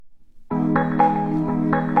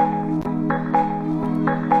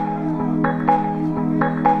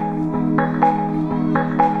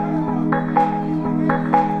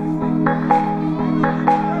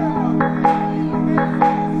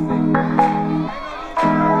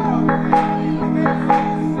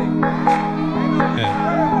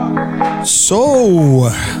So,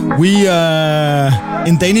 we,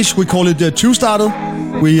 in Danish, we call it two-started.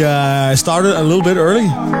 We started a little bit early.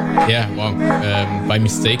 Yeah, well, by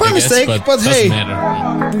mistake, By I mistake, guess, but doesn't hey,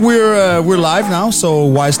 matter. we're live now, so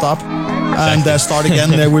why stop? And start again,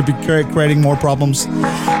 there will be creating more problems.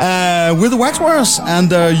 We're the Wax Warriors,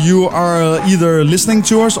 and you are either listening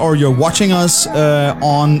to us or you're watching us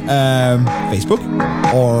on Facebook,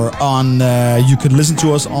 or on you could listen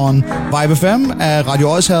to us on Vibe FM, Radio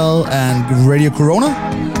Oishal, and Radio Corona.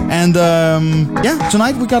 And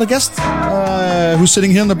tonight we got a guest who's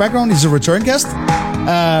sitting here in the background. He's a return guest.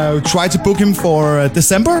 Tried to book him for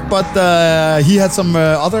December, but he had some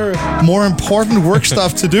other more important work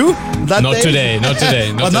stuff to do that Not day. today.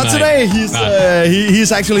 But not today.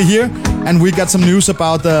 He's actually here, and we got some news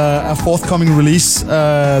about a forthcoming release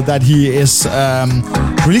that he is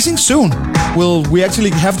releasing soon. We actually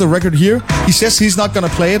have the record here. He says he's not gonna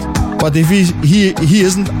play it, but if he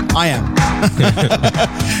isn't, I am.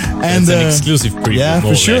 And it's an exclusive preview. yeah,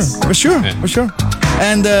 more for sure.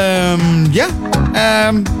 And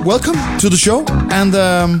welcome to the show, and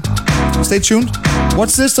stay tuned.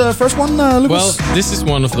 What's this first one, Lucas? Well, this is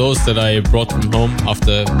one of those that I brought from home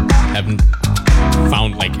after haven't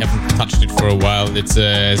touched it for a while. It's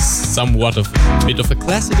somewhat of a bit of a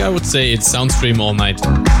classic, I would say. It's Soundstream All Night.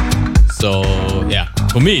 So yeah,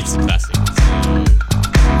 for me it's a classic.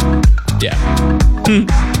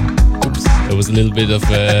 Oops, there was a little bit of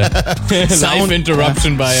a live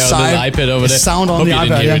interruption by our little iPad over there. Sound on Hope the you iPad,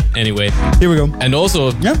 didn't hear yeah. it. Anyway, Here we go. and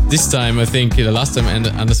also Yeah. this time, I think the last time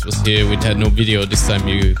Anders was here, we had no video. This time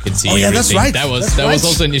you can see. Oh, yeah, that's everything. right. That was That's right.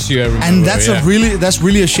 also an issue. I remember. And that's yeah. that's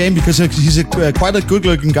really a shame, because he's quite a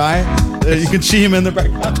good-looking guy. You can see him in the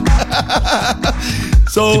background.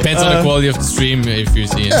 So Depends on the quality of the stream if you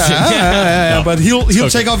see it. No, but he'll okay.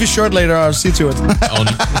 take off his shirt later. I'll see to it. On.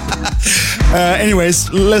 Anyways,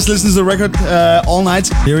 let's listen to the record All Night.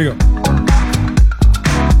 Here we go.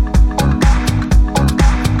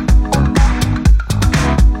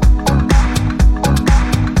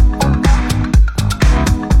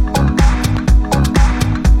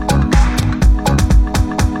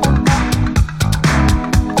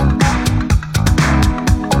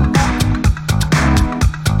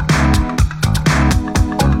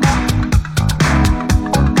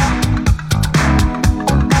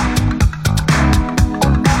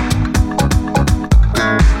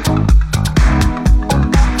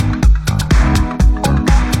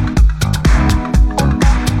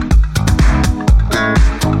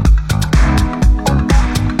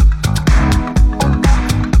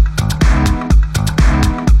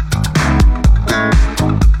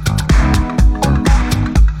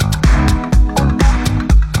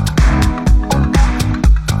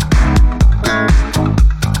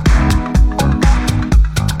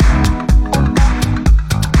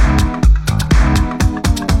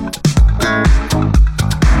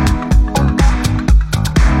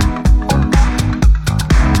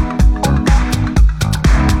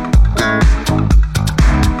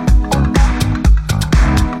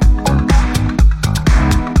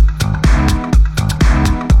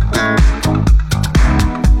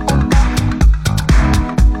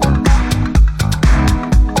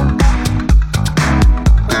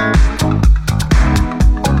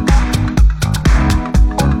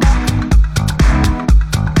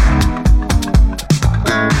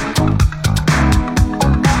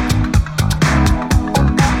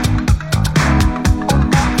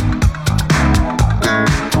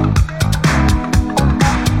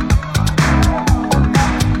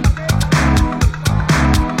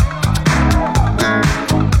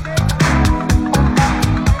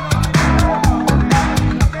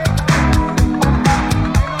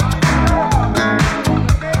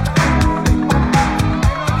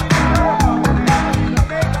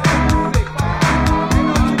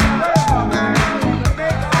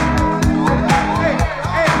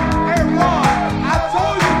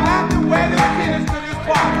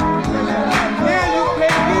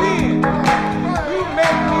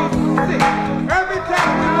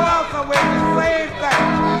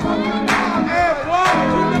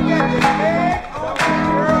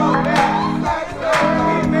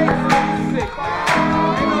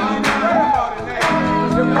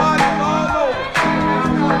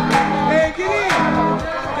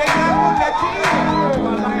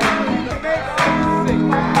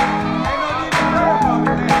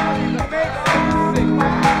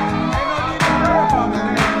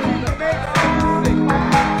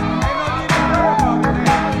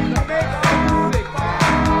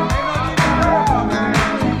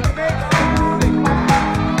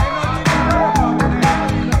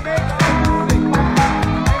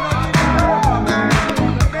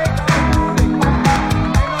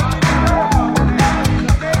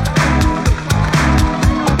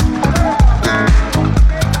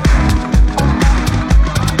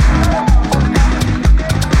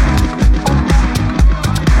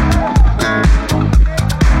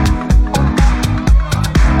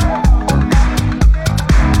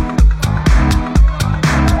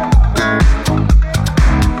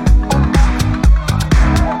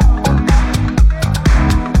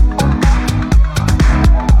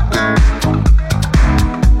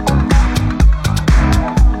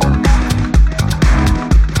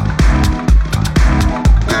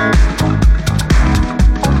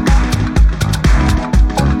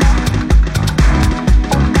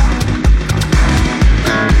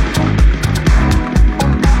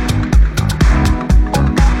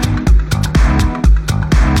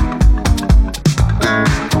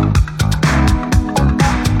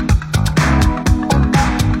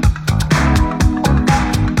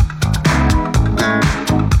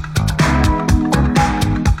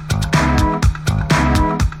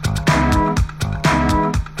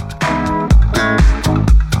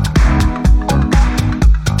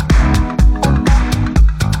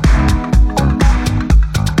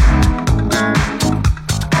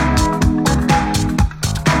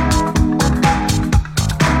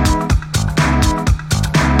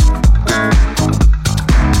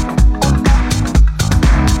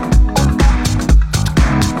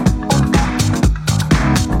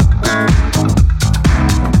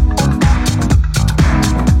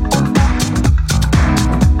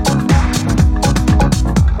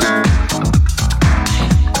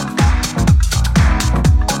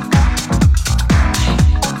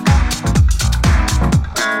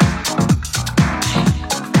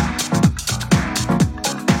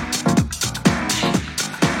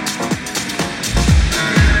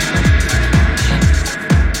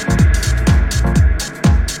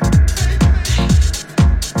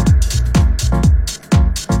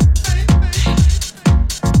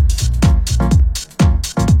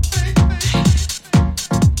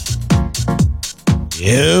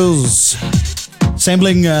 Yes.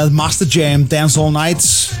 Sampling Master Jam, Dance All Night,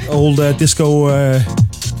 old disco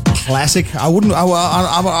classic. I'm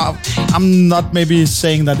not maybe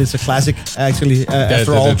saying that it's a classic actually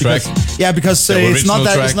after all. Track. Because it's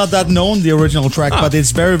not that known, the original track, but it's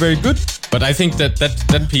very, very good. But I think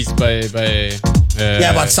that piece by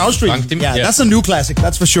but South Stream, that's a new classic,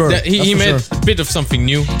 that's for sure. He made a bit of something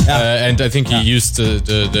new, and I think he used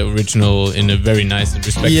the original in a very nice and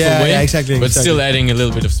respectful way. Yeah, exactly. But still adding a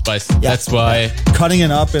little bit of spice. That's why cutting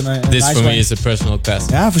it up in a this nice for way. me is a personal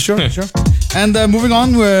classic. Yeah, for sure, for sure. And moving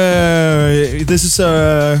on, this is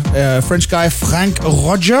French guy Frank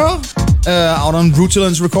Roger out on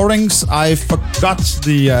Rutulence Recordings. I forgot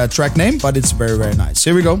the track name, but it's very, very nice.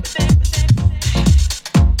 Here we go.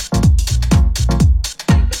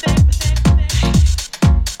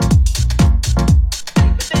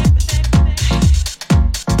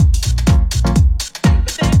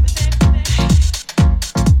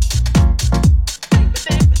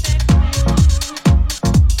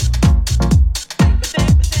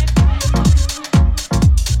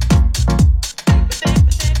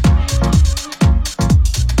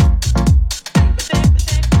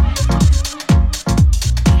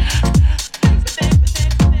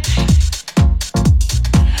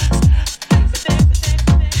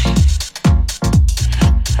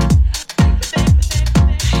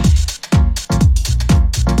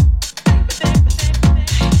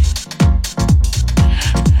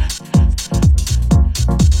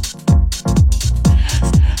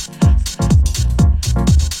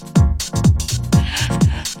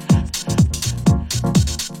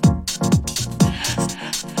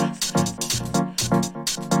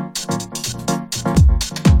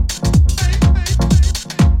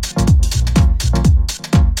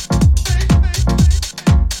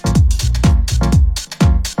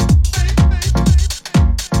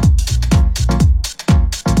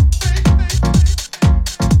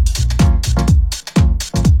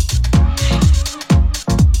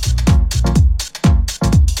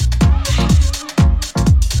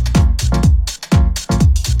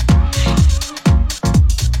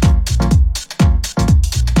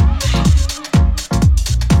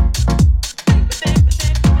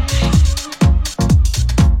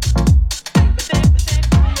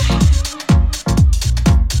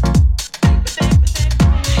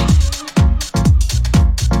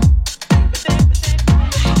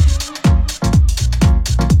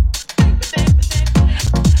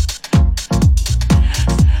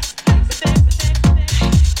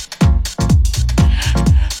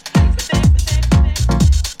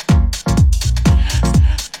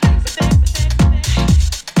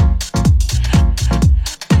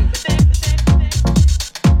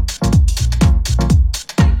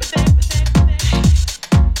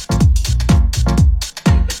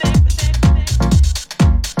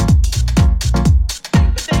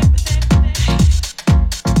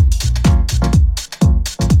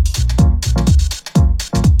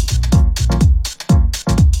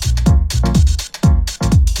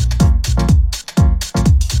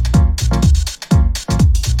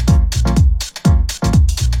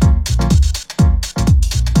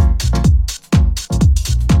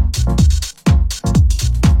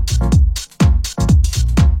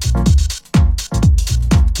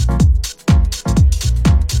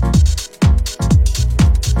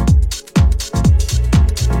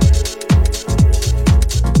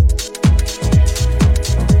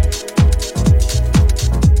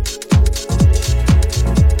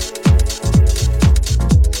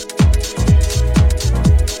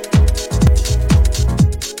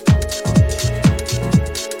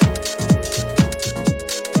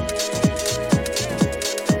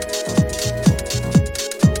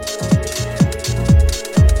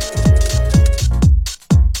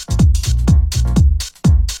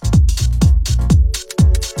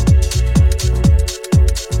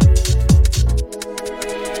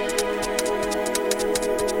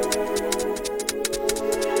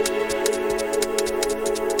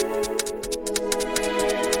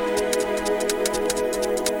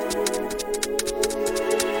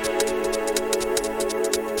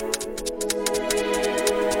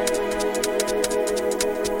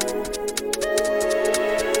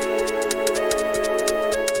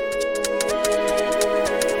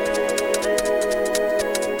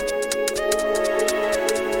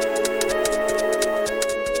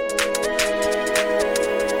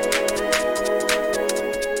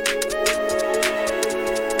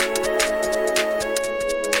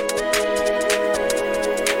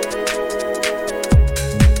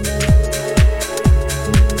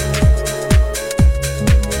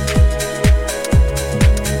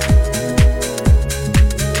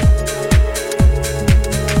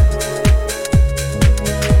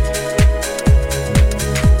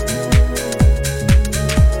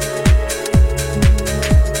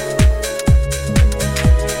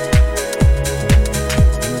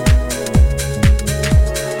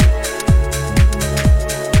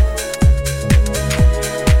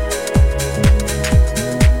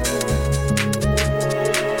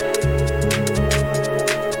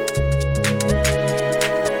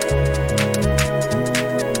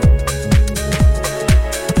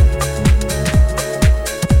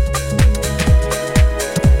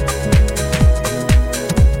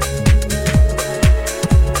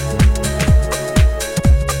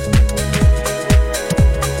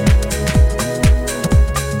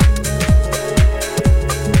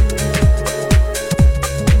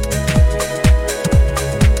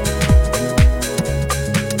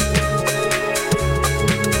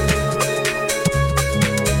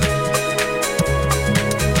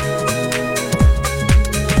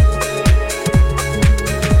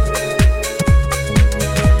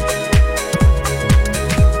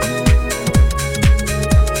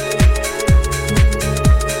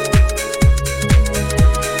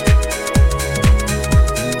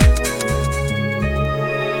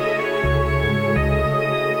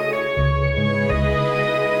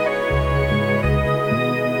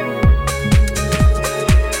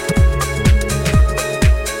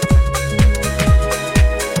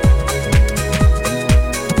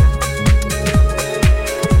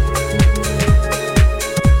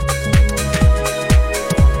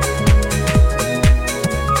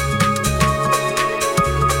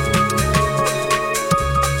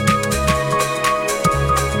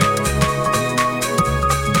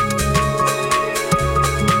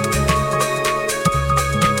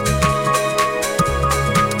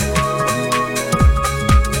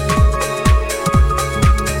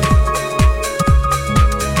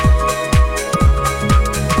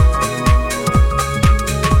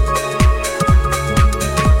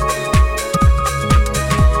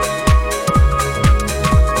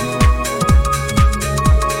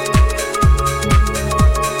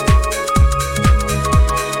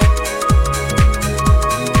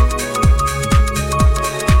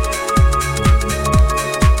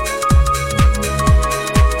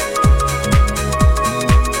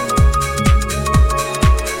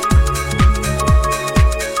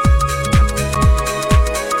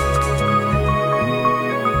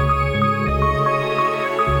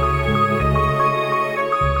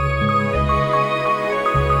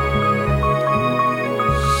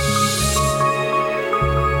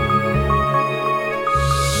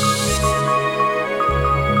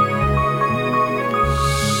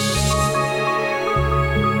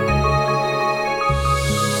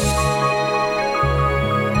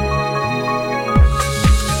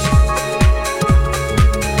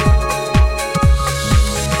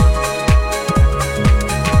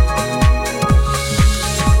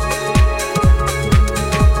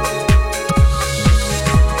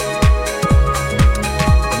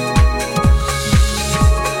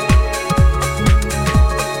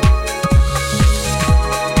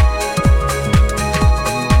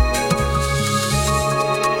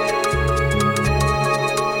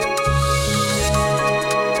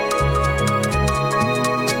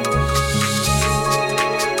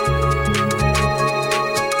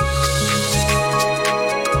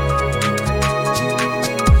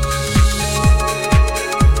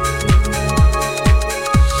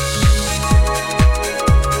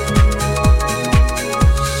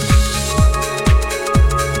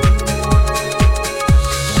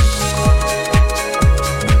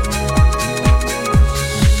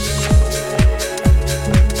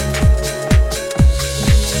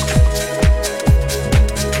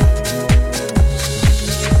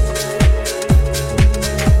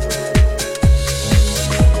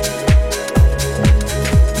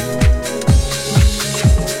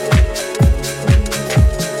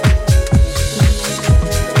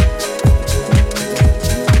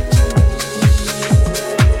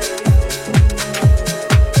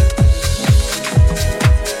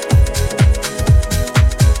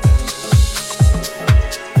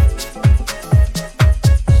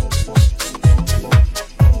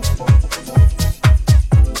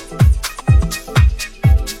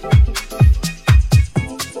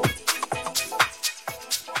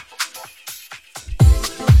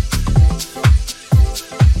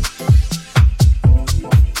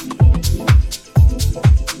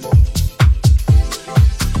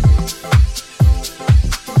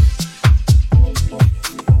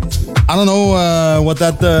 I don't know what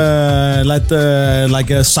that like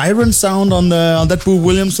a siren sound on that Boo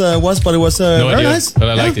Williams was, but it was No very idea, nice. but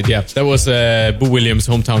I liked it. Yeah, that was Boo Williams'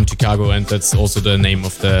 hometown, Chicago, and that's also the name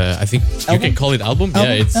of the. I think you can call it album.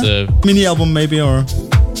 Yeah, it's mini album maybe or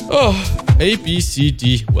A B C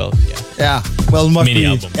D. Well, yeah, yeah. Well, must mini be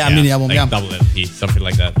album. Yeah, mini album. like Yeah, double LP, something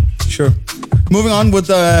like that. sure. Moving on with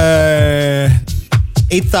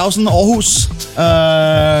 8000 Aarhus.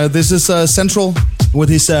 This is Central with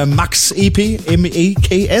his Max EP,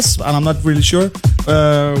 MAKS, and I'm not really sure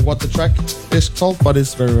what the track is called, but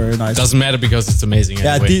it's very, very nice. Doesn't matter because it's amazing.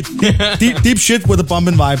 Yeah, Anyway. deep shit with a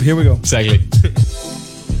bumping vibe. Here we go. Exactly.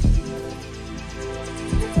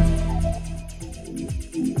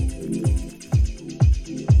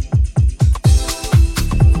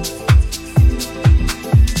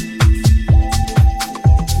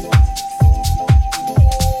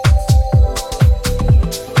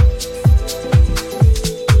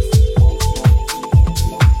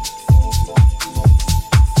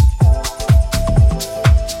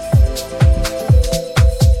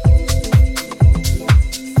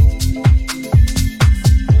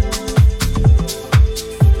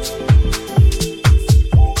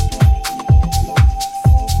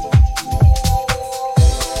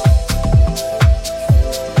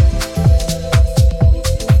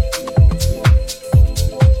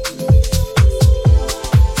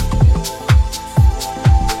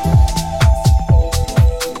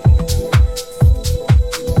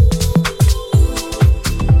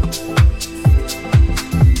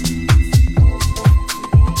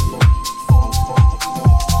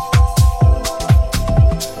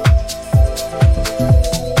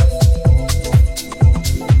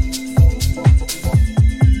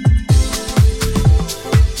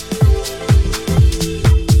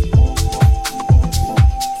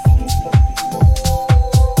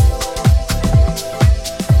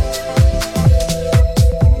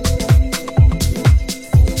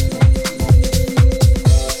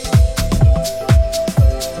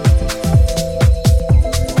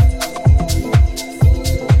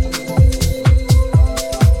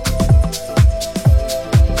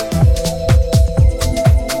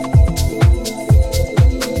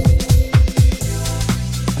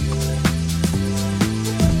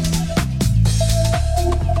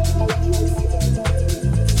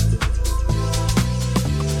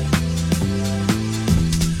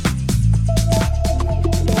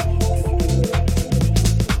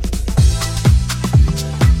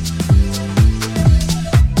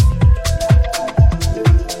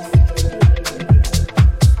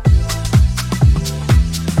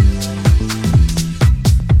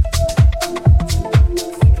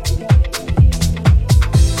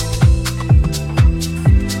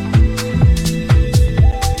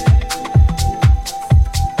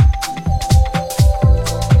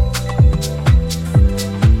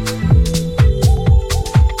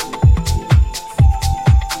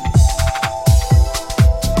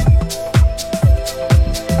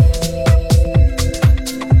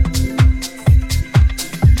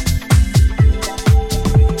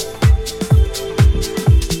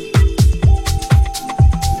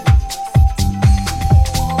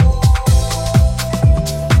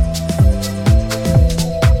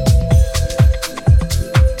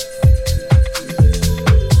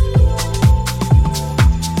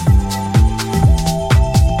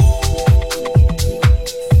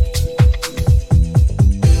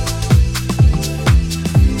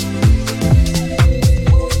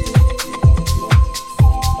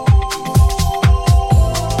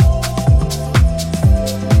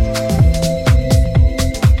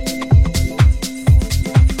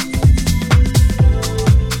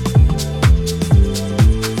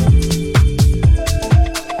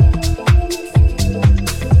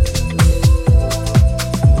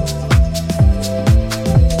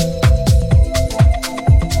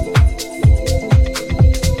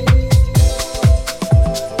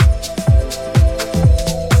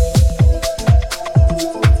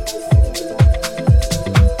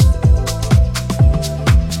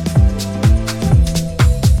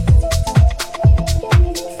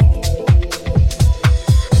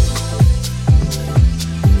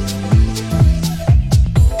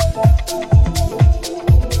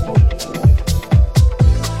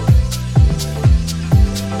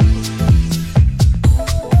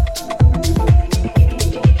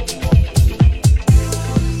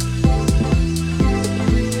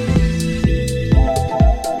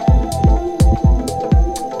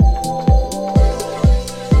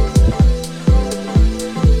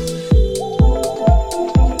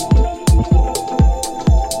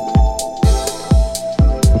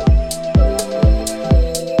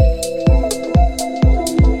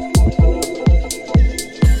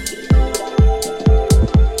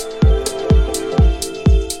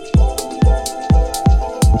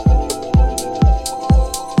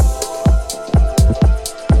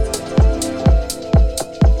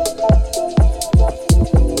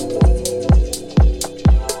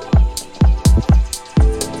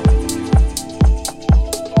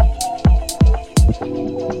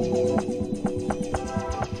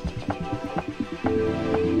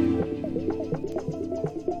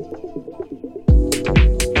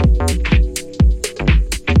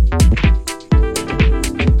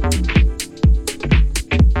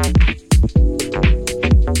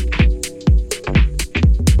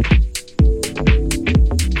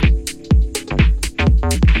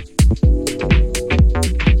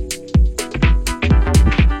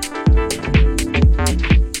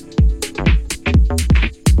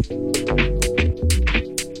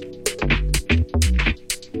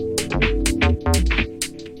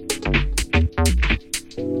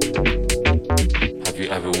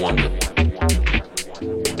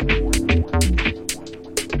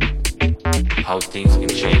 can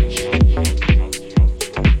change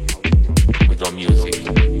with our music.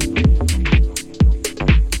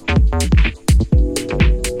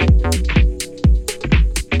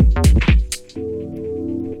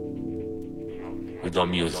 With our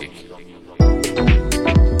music.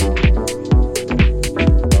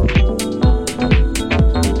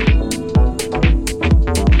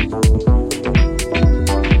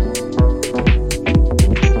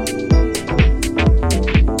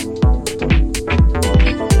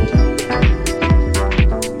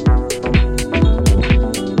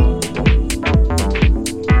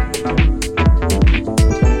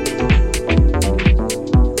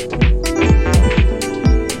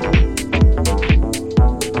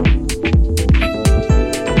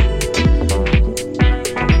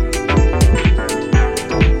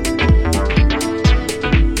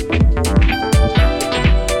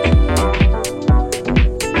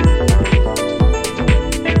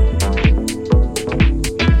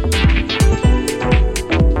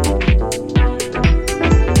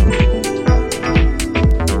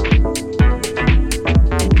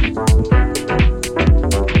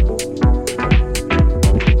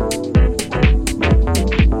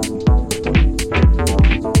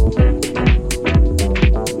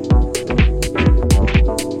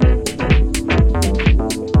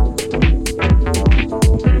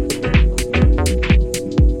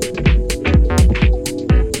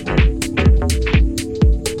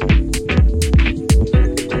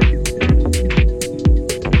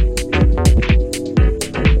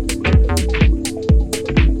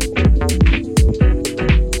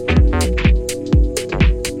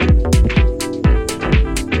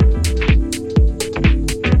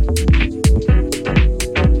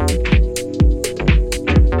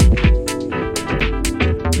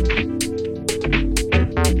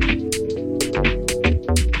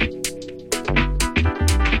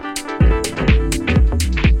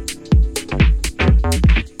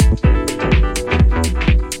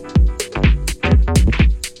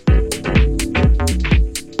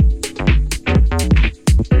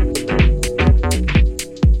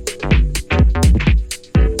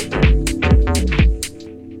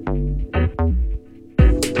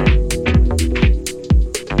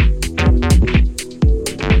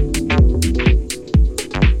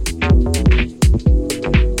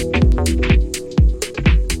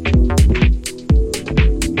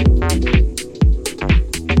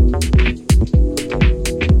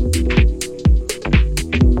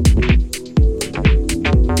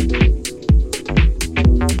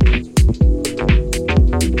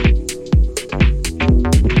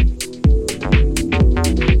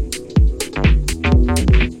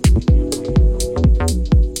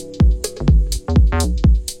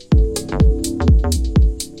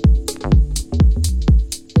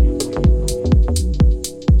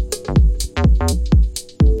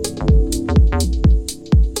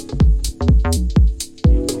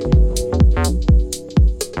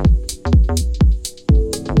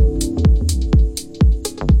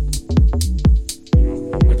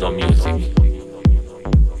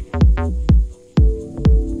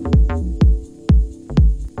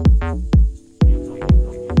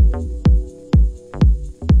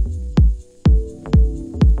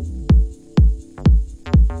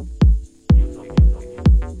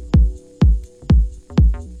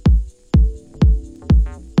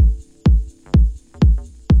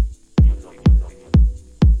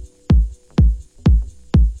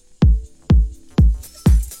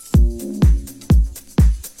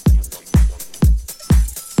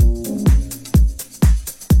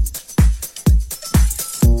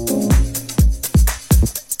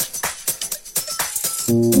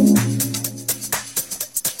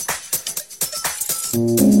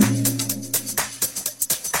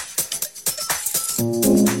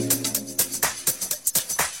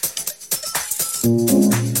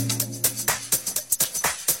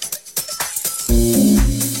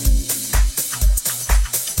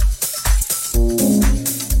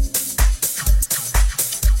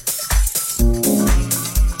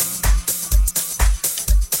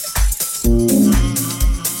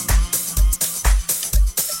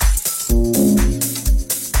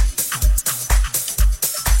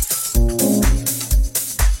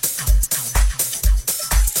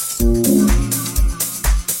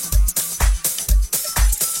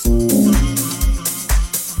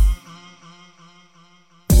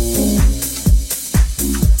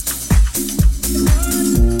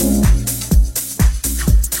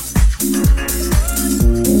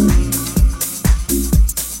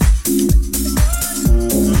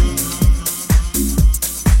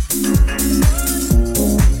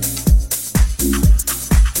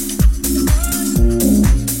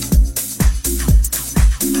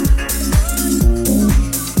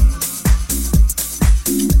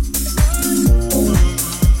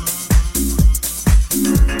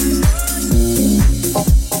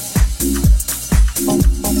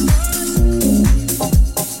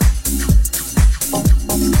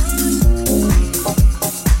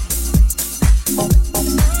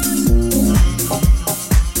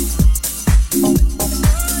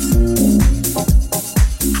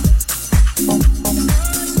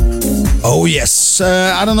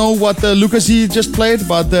 I don't know what Lucas he just played,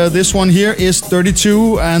 but this one here is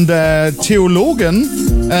 32 and Theologen.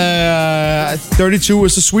 32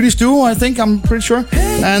 is a Swedish duo, I think, I'm pretty sure.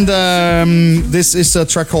 And this is a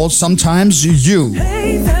track called Sometimes You.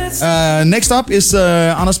 Next up is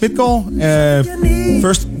Anders Midtgaard,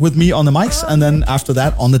 first with me on the mics, and then after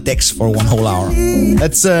that on the decks for 1 whole hour.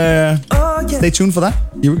 Let's stay tuned for that.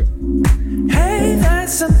 Here we go. Hey,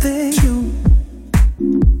 that's something you.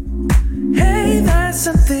 Hey, that's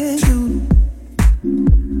something you.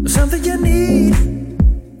 Something you need.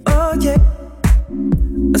 Oh yeah.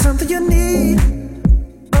 Something you need.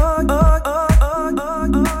 Oh, oh, oh, oh,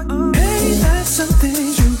 oh, oh. Hey, that's something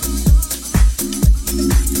you.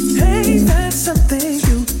 Hey, that's something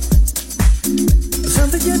you.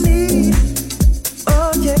 Something you need.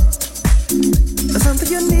 Oh yeah. Something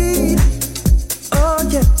you need. Oh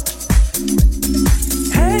yeah.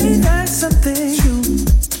 Hey, that's something you.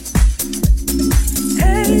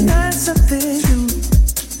 Hey, that's something you.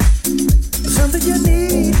 Something you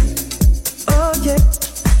need. Oh yeah.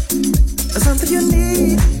 Something you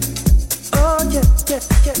need. Oh yeah, yeah,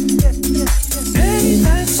 yeah, yeah, yeah. Hey,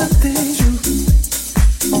 that's something you.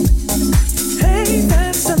 Hey,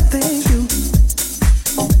 that's something you.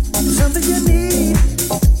 Something you need.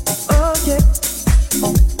 Oh yeah.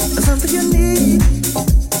 Something you need.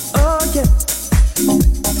 Oh yeah.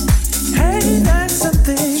 Hey, that's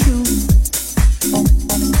something you.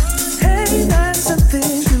 Hey, that's something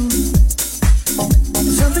you.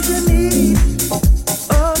 Something you need.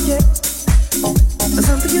 Oh yeah.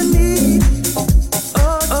 Something you need.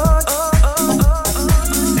 Oh, oh, oh, oh, oh,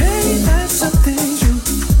 oh. Hey, that's something you.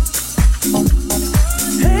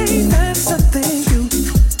 Hey, that's something you.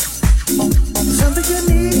 Something you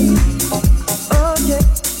need. Oh yeah.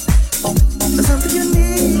 Something you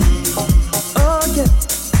need. Oh yeah.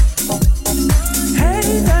 Hey,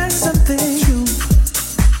 that's something you.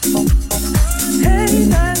 Hey,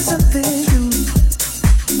 that's something you.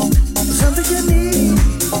 Something you need.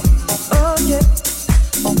 Oh yeah.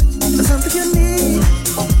 Something you need.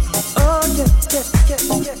 Oh yeah, yeah, yeah,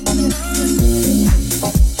 yeah, yeah.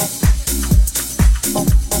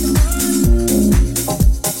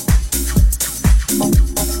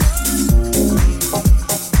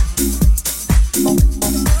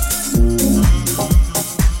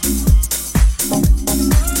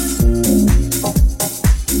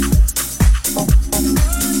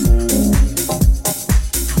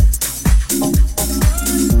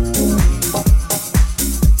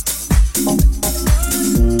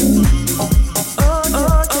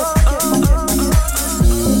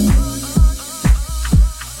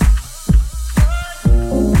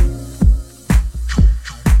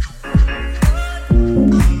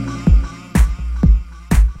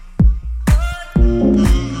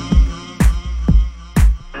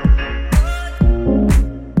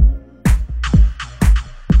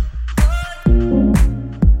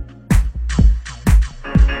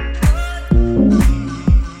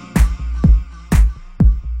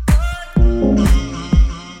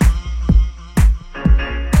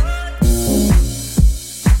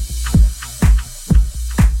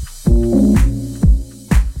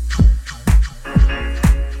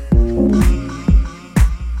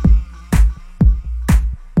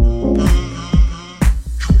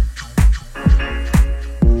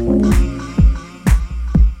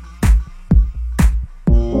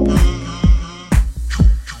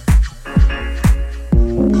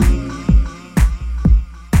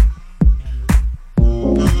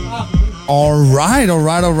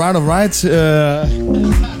 All right.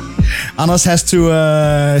 Anders has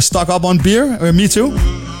to stock up on beer. Me too.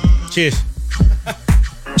 Cheers.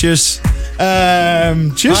 Cheers.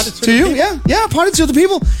 Cheers to you. Yeah, party to the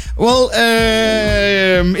people. Well,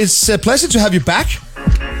 it's a pleasure to have you back.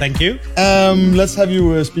 Thank you. Let's have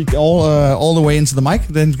you speak all the way into the mic,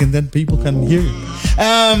 then people can hear you.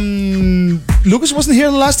 Lucas wasn't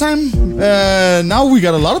here the last time. Now we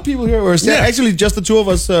got a lot of people here. Or is there actually just the two of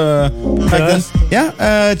us back then?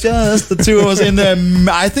 Yeah, just the two of us in the.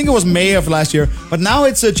 I think it was May of last year, but now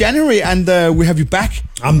it's January, and we have you back.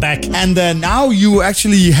 I'm back, and now you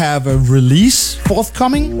actually have a release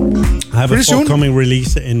forthcoming. I have a forthcoming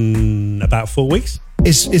release in about 4 weeks.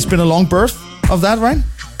 It's been a long birth of that, right?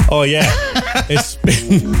 Oh yeah, it's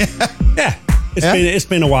been it's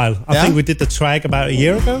been a while. I think we did the track about a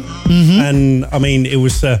year ago, and I mean it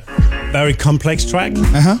was a very complex track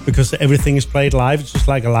because everything is played live. It's just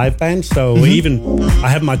like a live band. So even I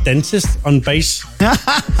have my dentist on bass.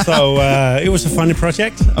 So it was a funny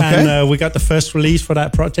project, and we got the first release for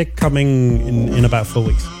that project coming in about 4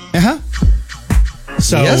 weeks.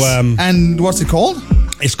 So and what's it called?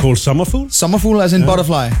 It's called Summerfool. Summerfool, as in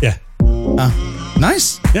butterfly. Yeah.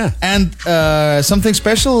 Nice. Yeah. And something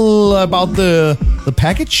special about the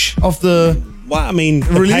package of the. Well, I mean,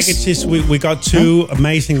 the release? packages, we got two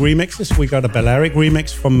amazing remixes. We got a Balearic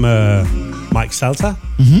remix from Mike Salta,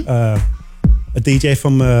 a DJ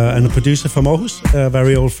from and a producer from Aarhus, a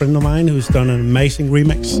very old friend of mine who's done an amazing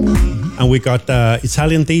remix. And we got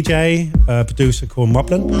Italian DJ, producer called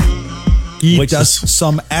Moblin. He does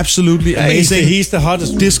some absolutely amazing. He's the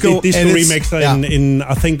hottest disco remixer in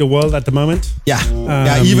I think the world at the moment.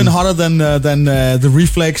 Yeah, even hotter than the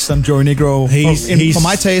Reflex and Joey Negro. For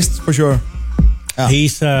my taste, for sure. Yeah.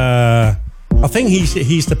 He's I think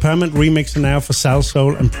he's the permanent remixer now for Sal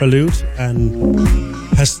Soul and Prelude, and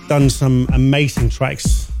has done some amazing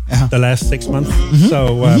tracks the last 6 months.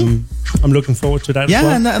 So I'm looking forward to that. Yeah, as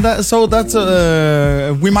well. and so that's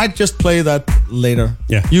we might just play that later.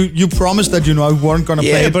 Yeah, you promised that you weren't gonna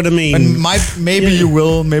play it, but I mean, and maybe you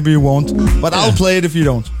will, maybe you won't. But I'll play it if you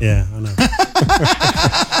don't. Yeah, I know.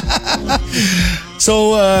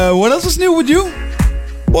 So what else is new with you?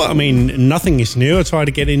 Well, I mean, nothing is new. I try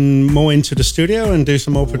to get more into the studio and do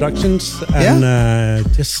some more productions, and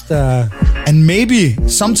and maybe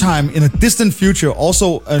sometime in a distant future,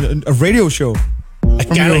 also a radio show.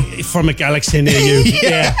 From a galaxy near you.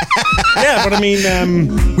 Yeah. But I mean,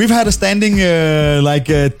 we've had a standing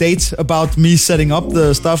date about me setting up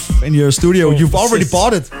the stuff in your studio. You've already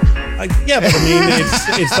bought it. But I mean,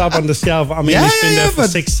 it's up on the shelf. I mean, it's been there for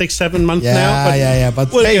 6-7 months now. But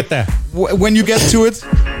but we'll get there. When you get to it,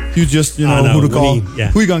 you just know who to call.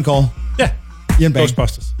 Who you gonna call? Yeah, Ian Bang.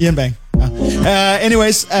 Ghostbusters. Ian Bang.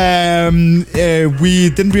 Anyways, we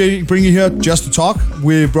didn't bring you here just to talk.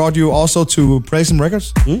 We brought you also to play some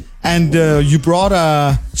records. And you brought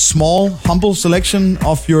a small, humble selection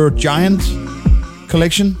of your giant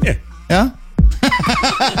collection. Yeah?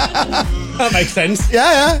 That makes sense.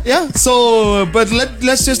 Yeah. So, but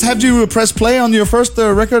let's just have you press play on your first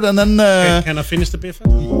record, and then... Can I finish the beer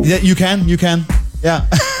first? Yeah, you can. Yeah.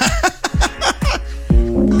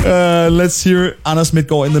 Let's hear Anders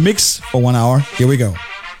Midgaard in the mix for 1 hour. Here we go.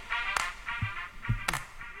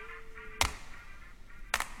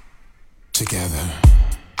 Together.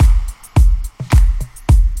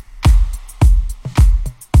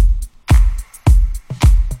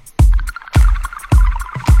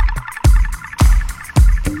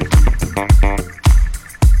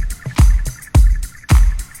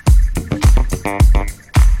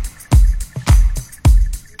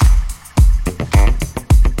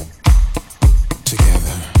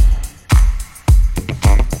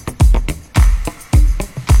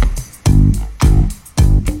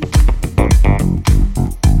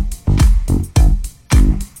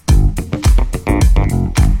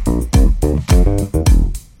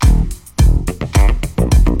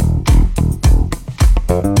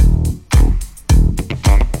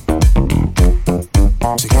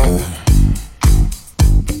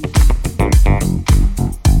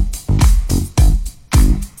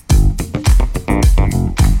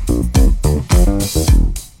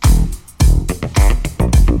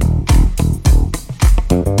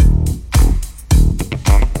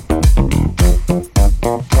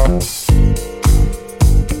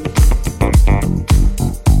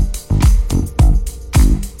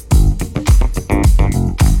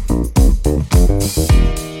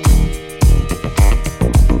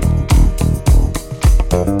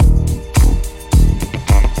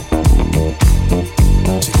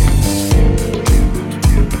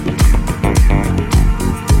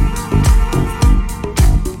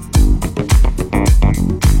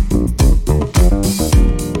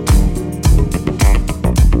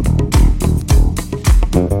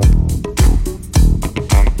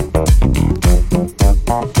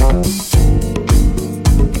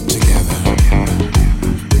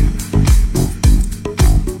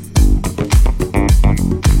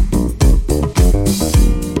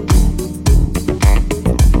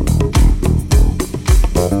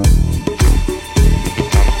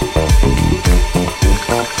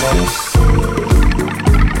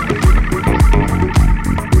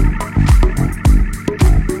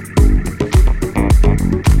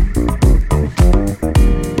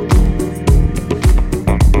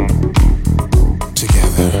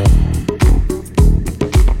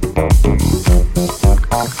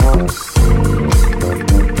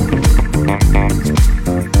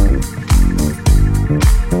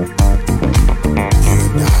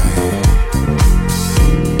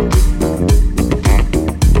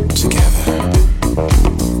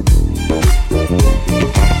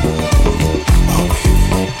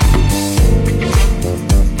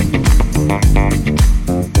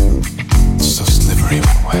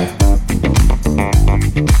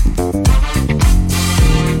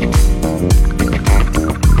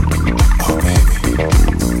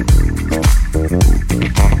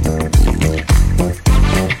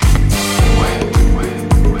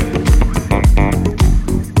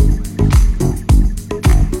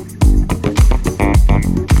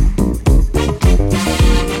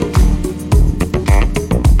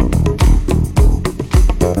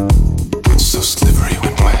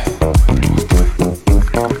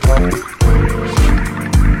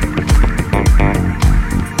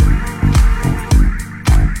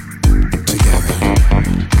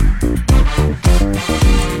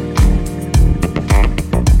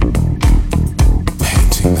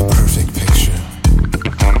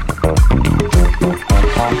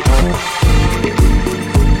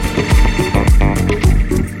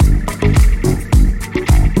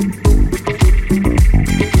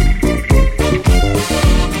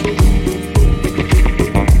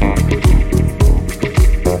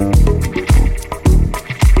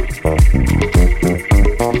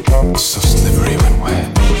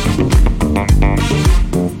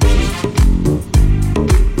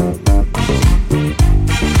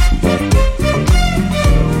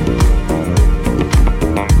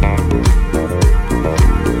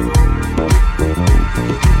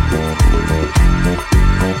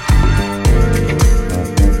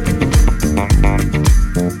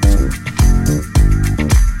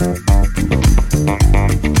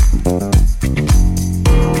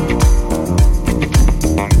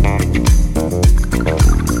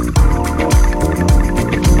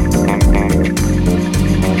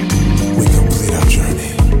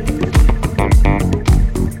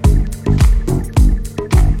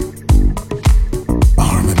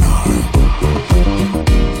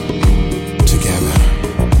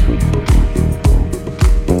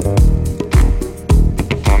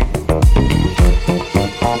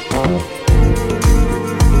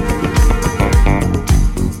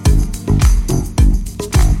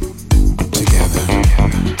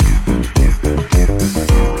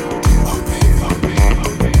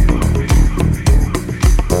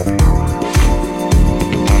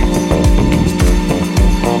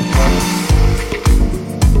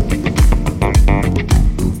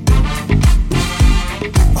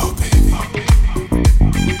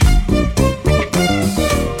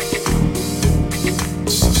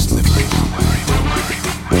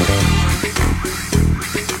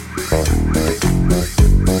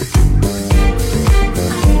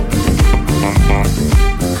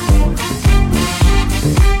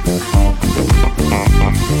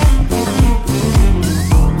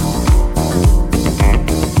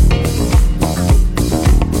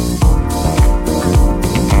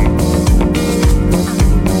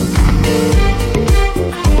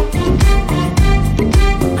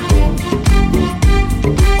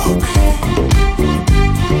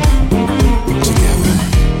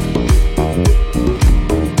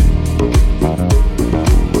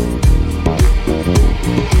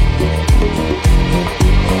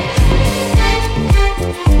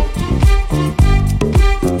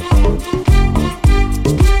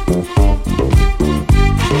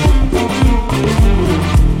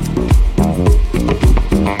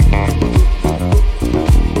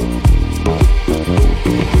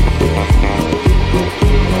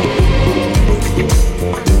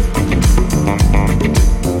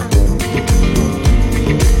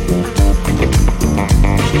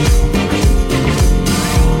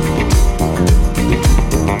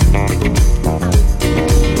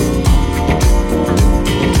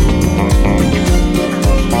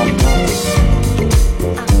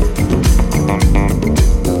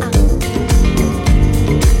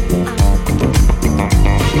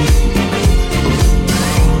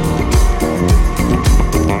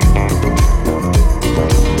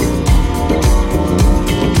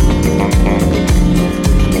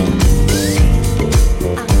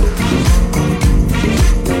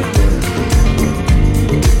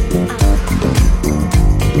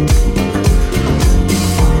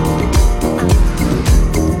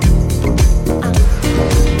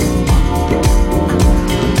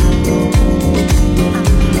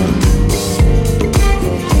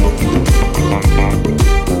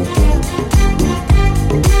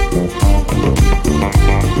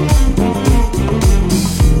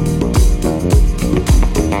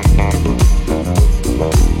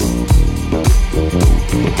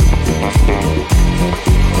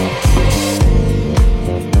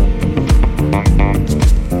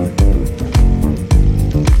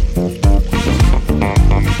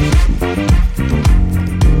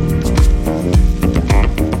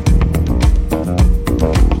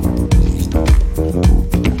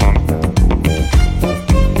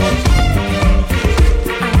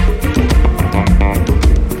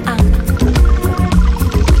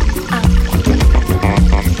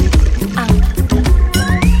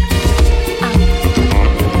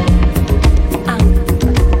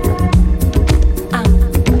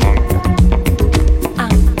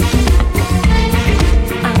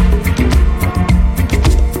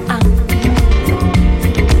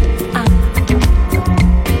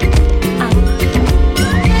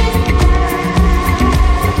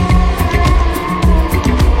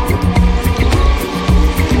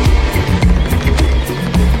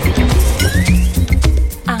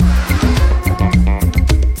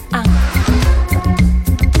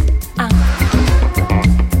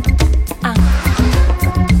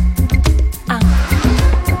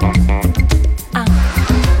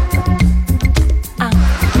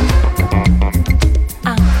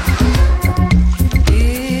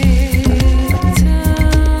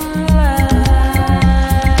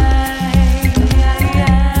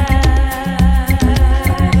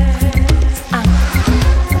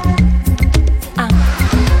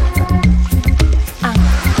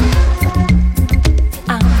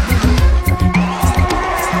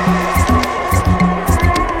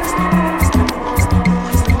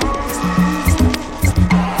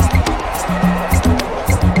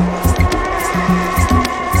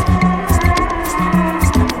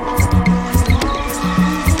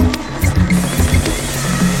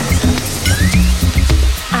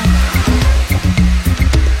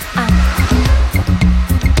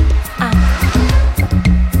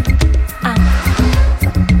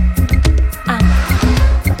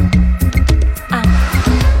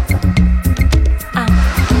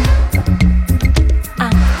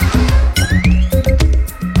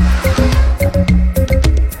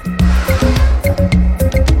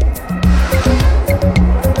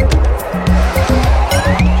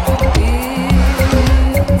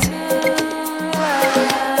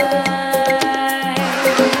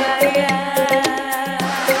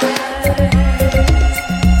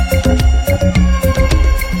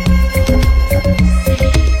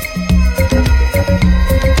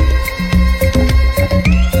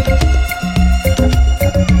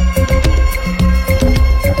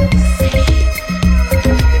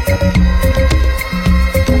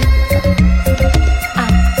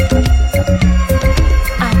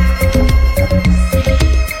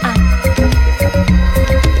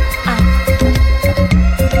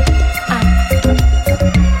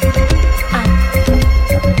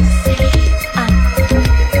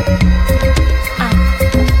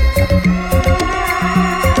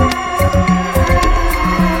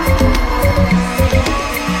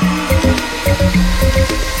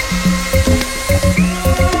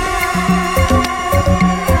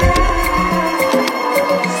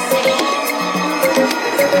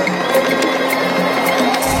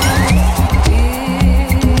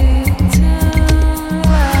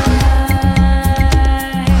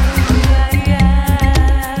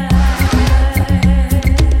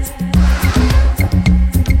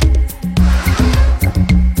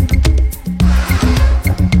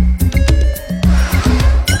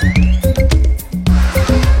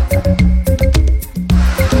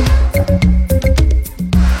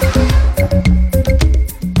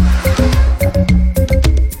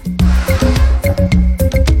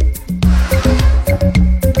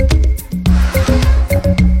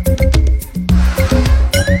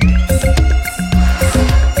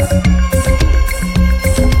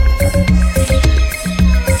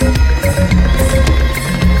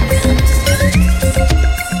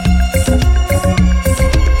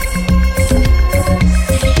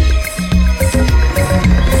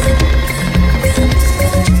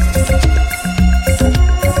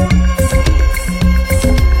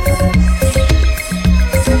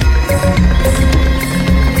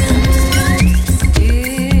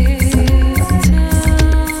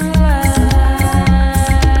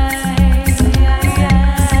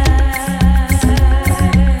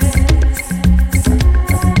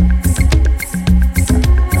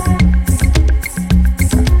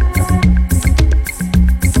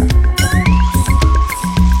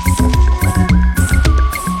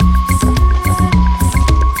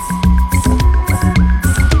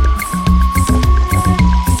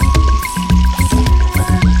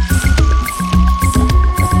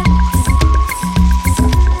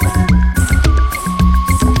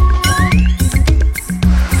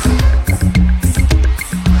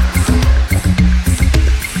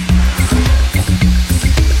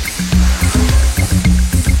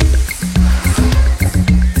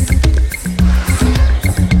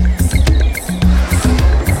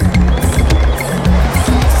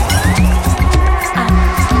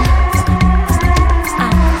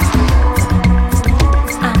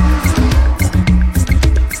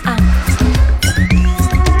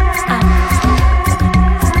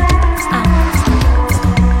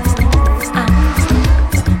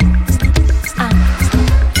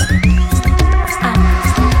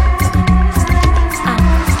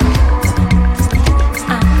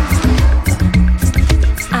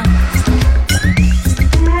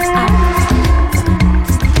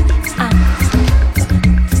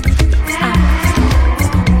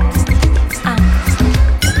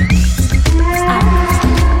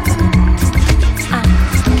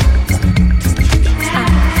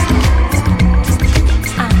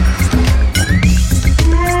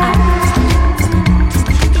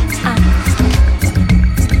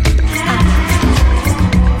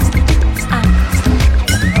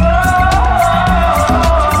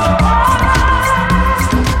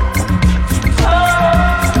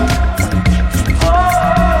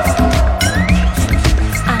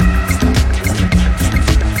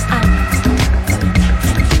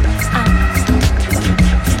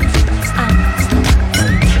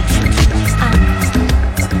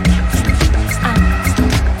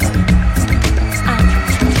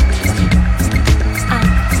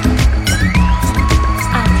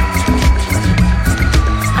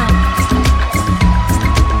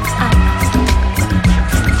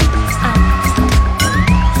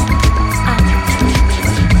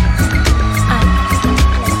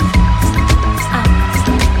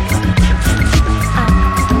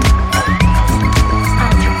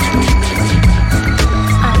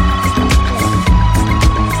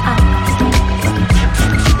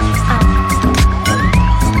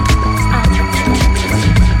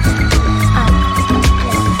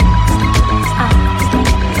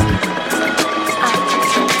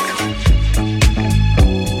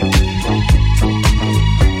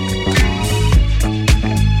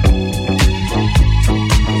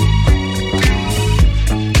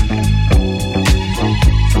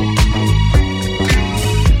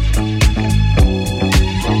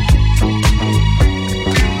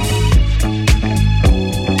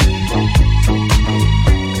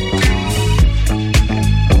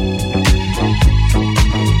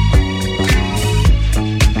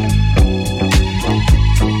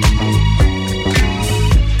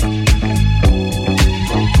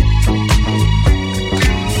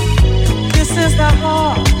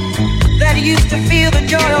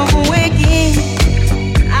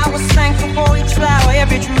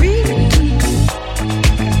 every tree.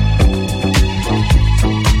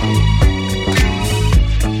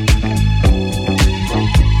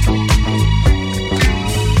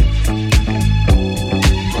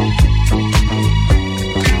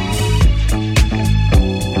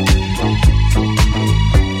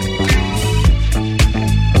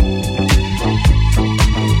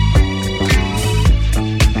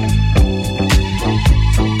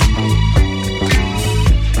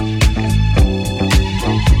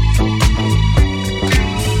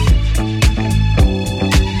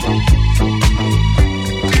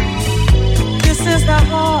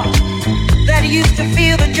 Used to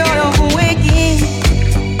feel the joy of waking.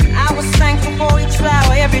 I was thankful for each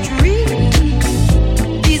flower, every tree.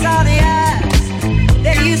 These are the eyes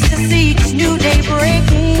that used to see each new day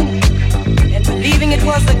breaking, and believing it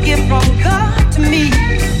was a gift from God to me.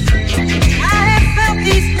 I have felt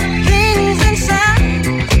these things inside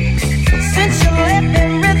since you left.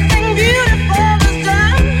 Everything beautiful is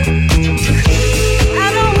done. I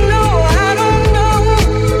don't know,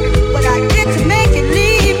 but I get to make it leave.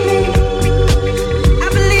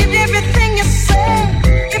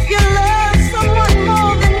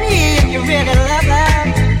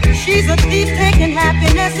 She's a thief taking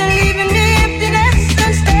happiness and leaving the emptiness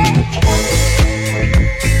instead.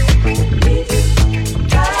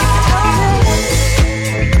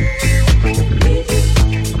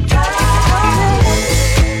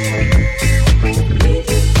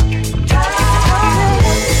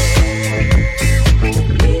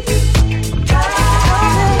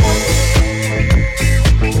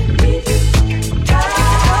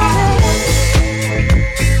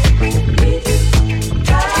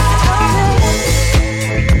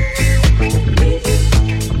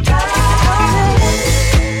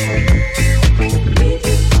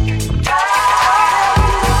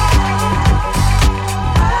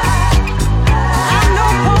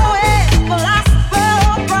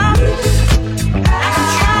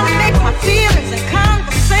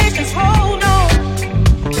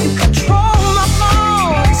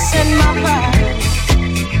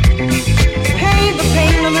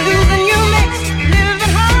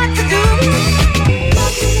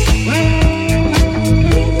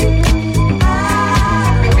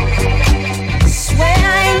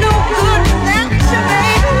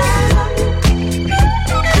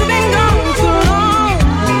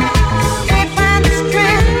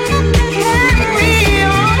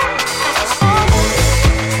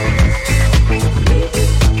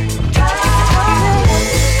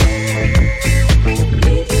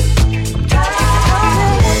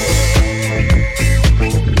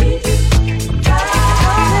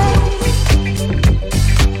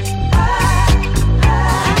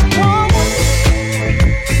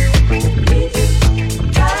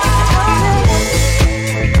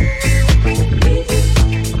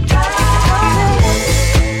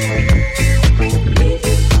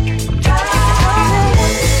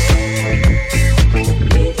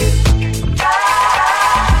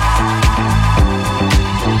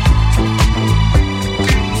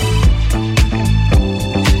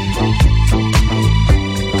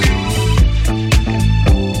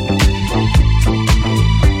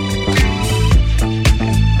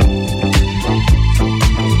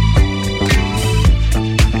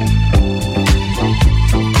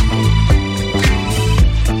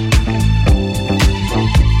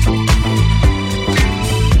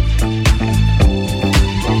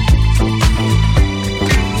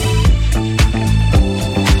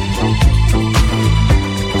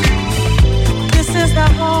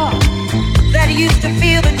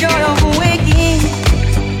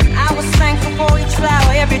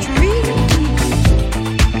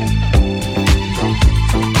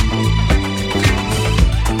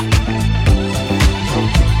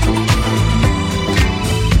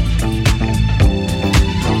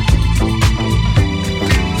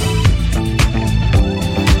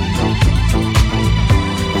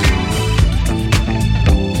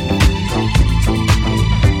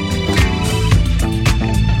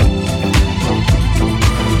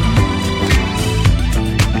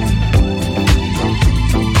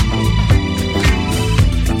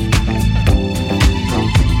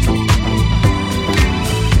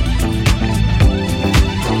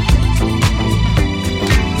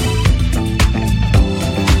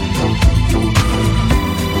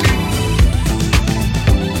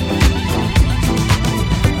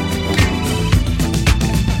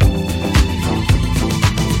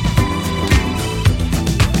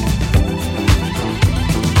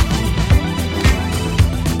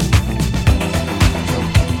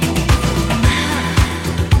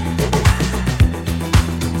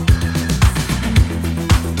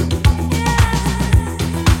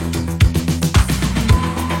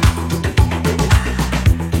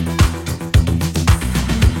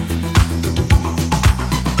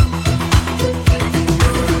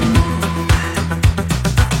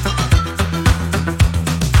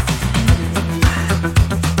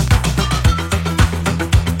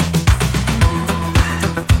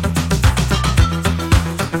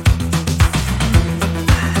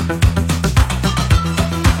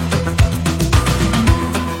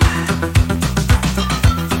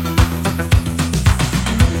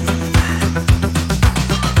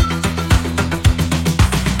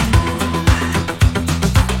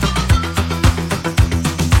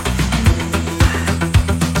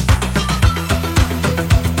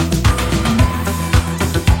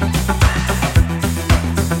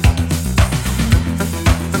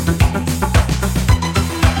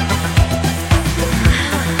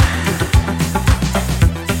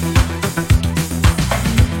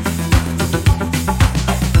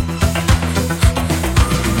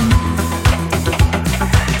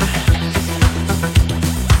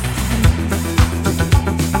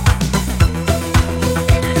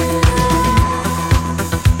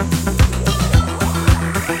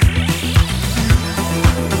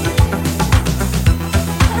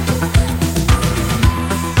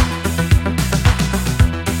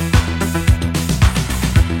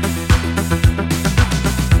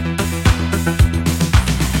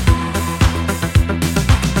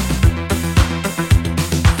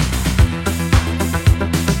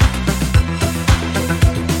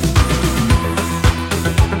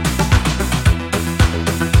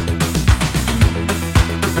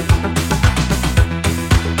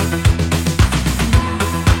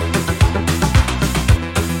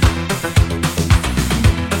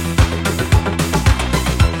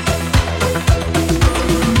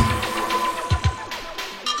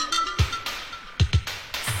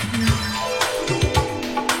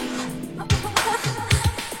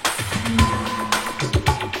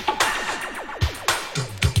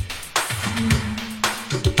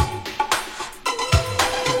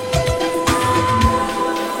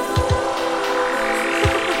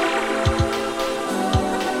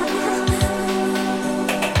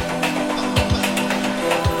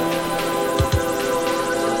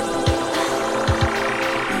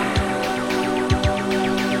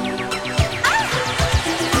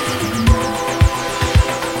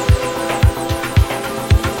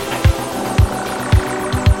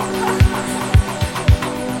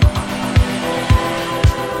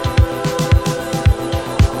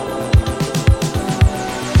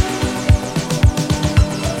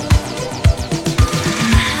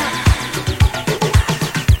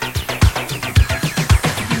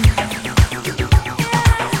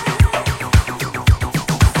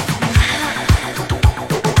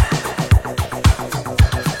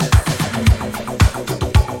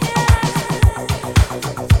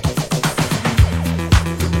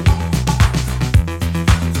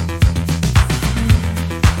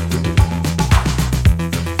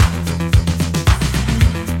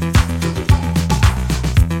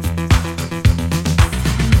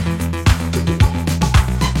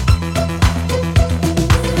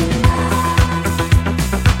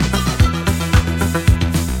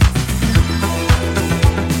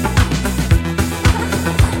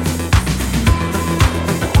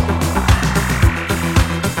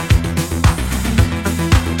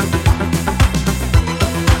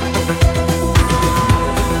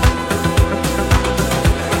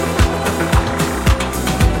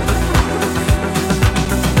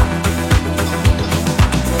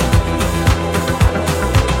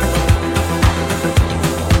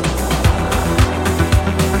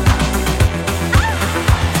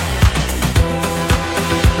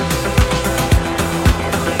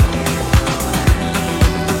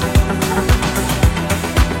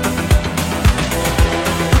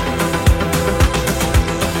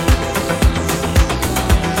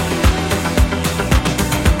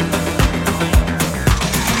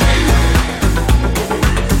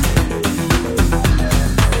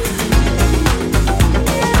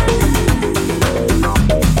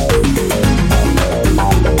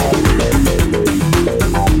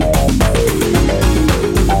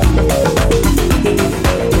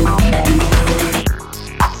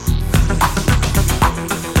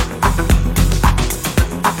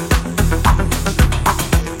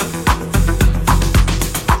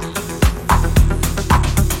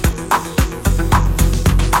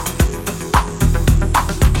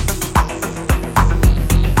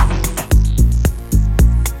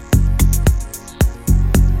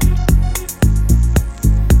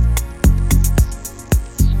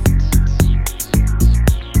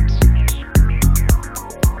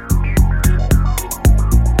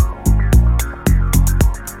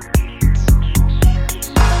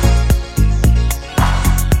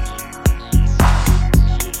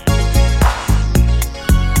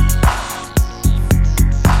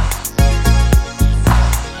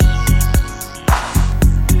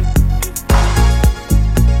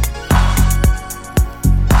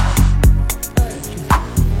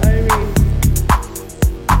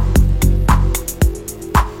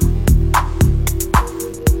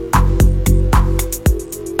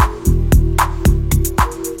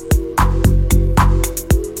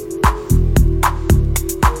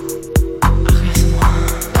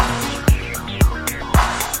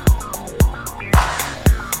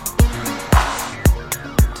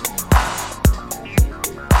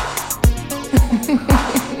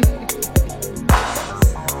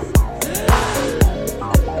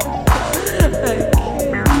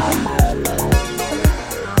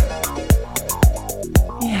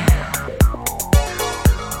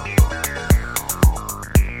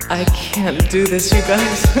 I can't do this, you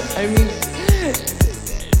guys. I mean,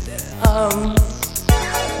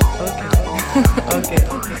 okay.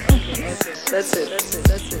 That's it.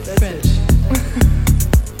 French.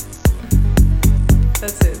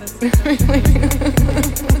 That's it.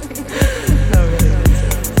 No, really.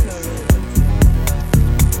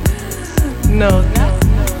 No.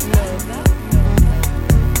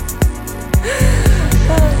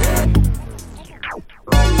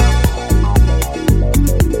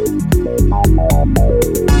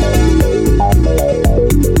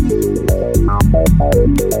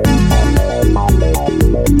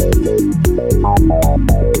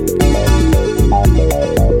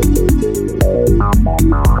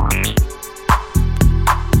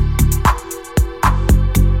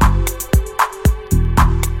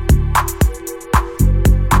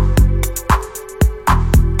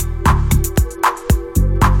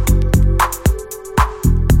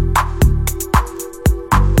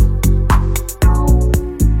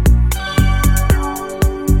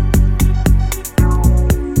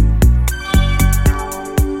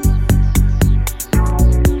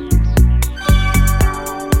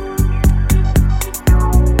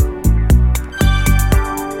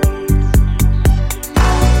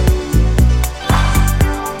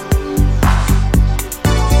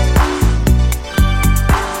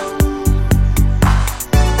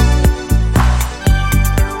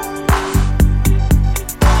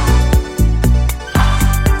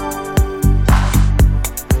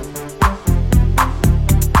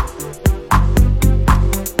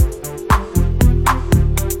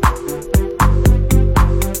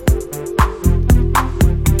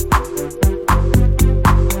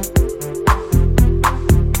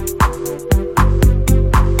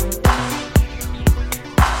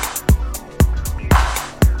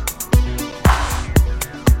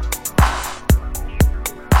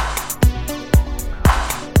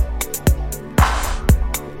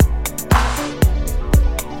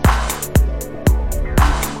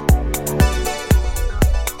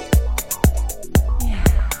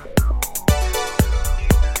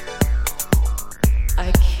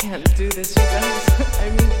 Can't do this, you guys. I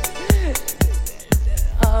mean,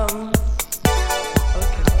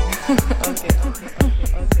 okay.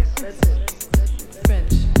 That's it.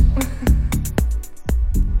 French.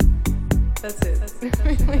 That's it.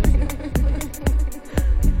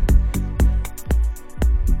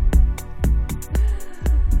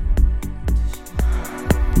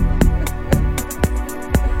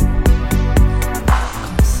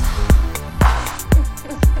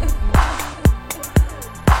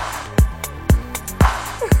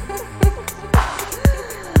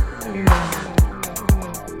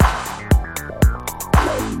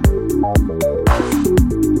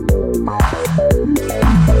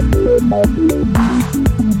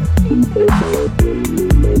 Thank you.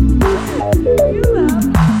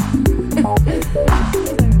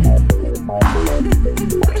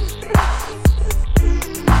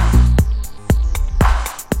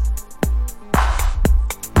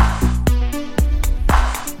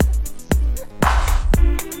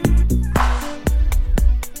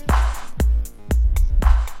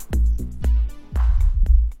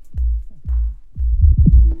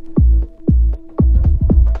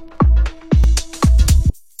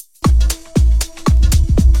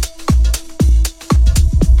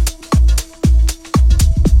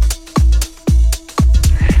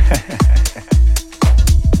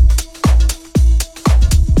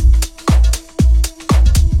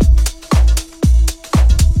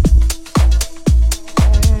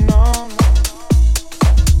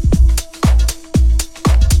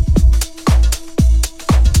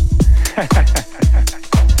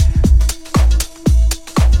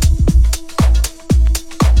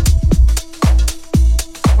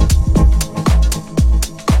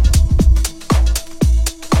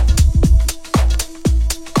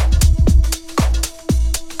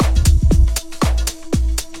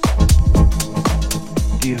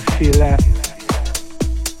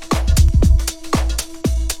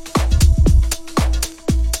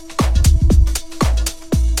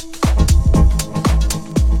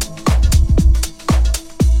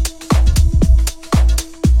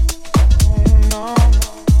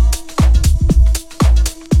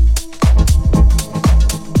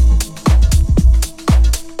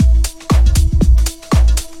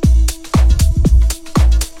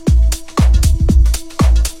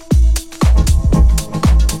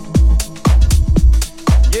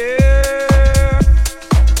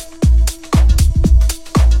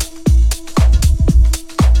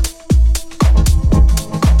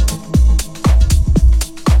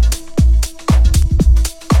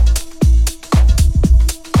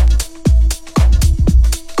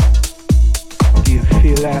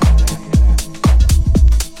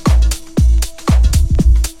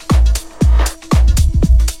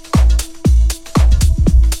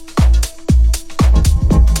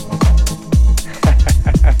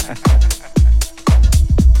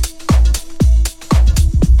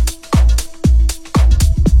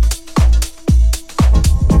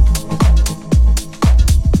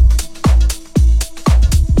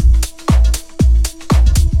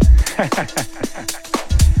 Do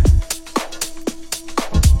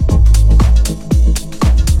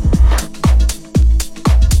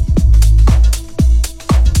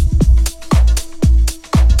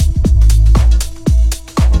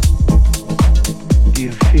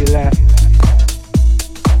you feel that?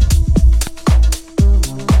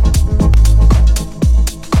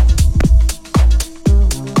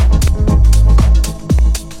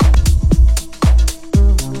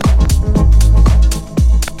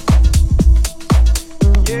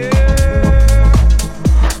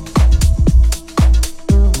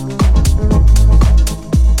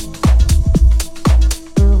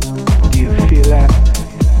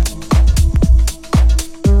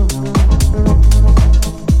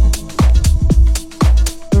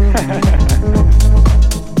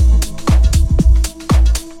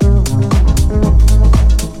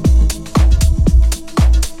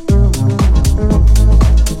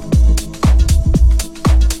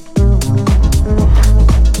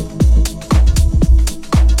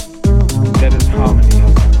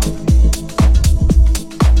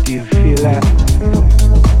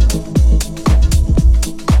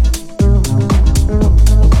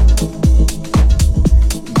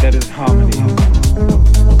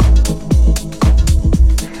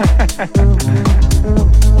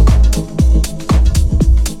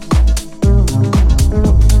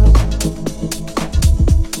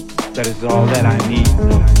 That is all that I need.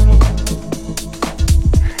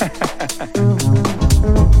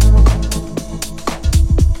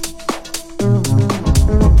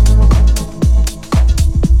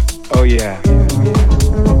 Oh yeah.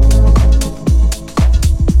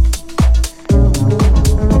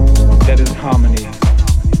 That is harmony.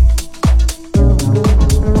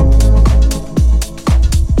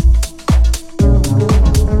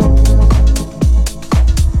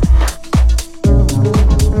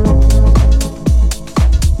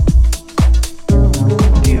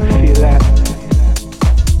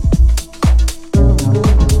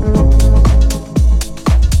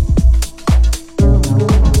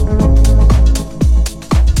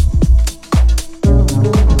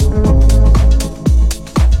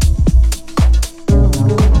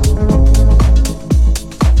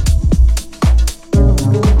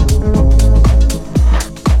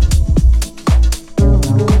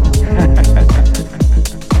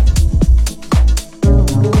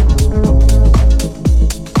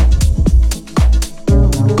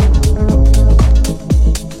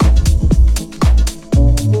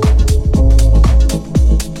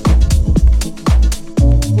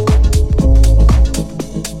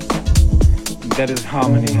 That is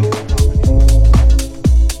harmony.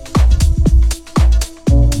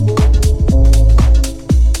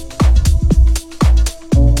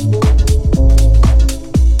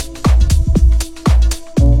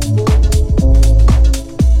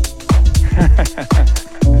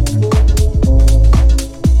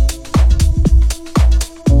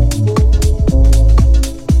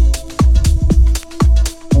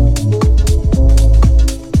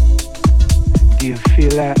 Do you feel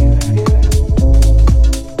that?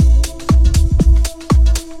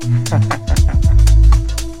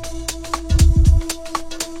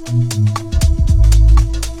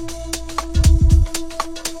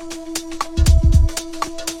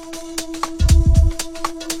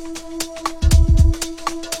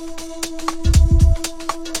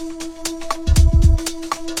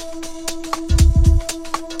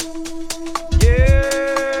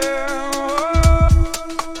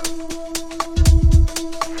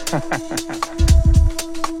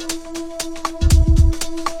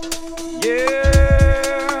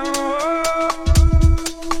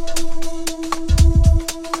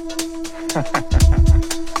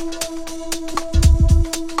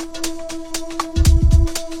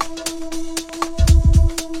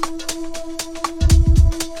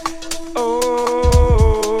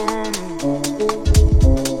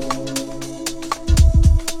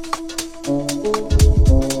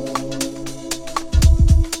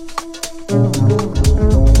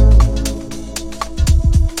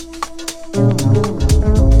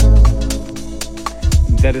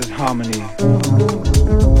 That is harmony.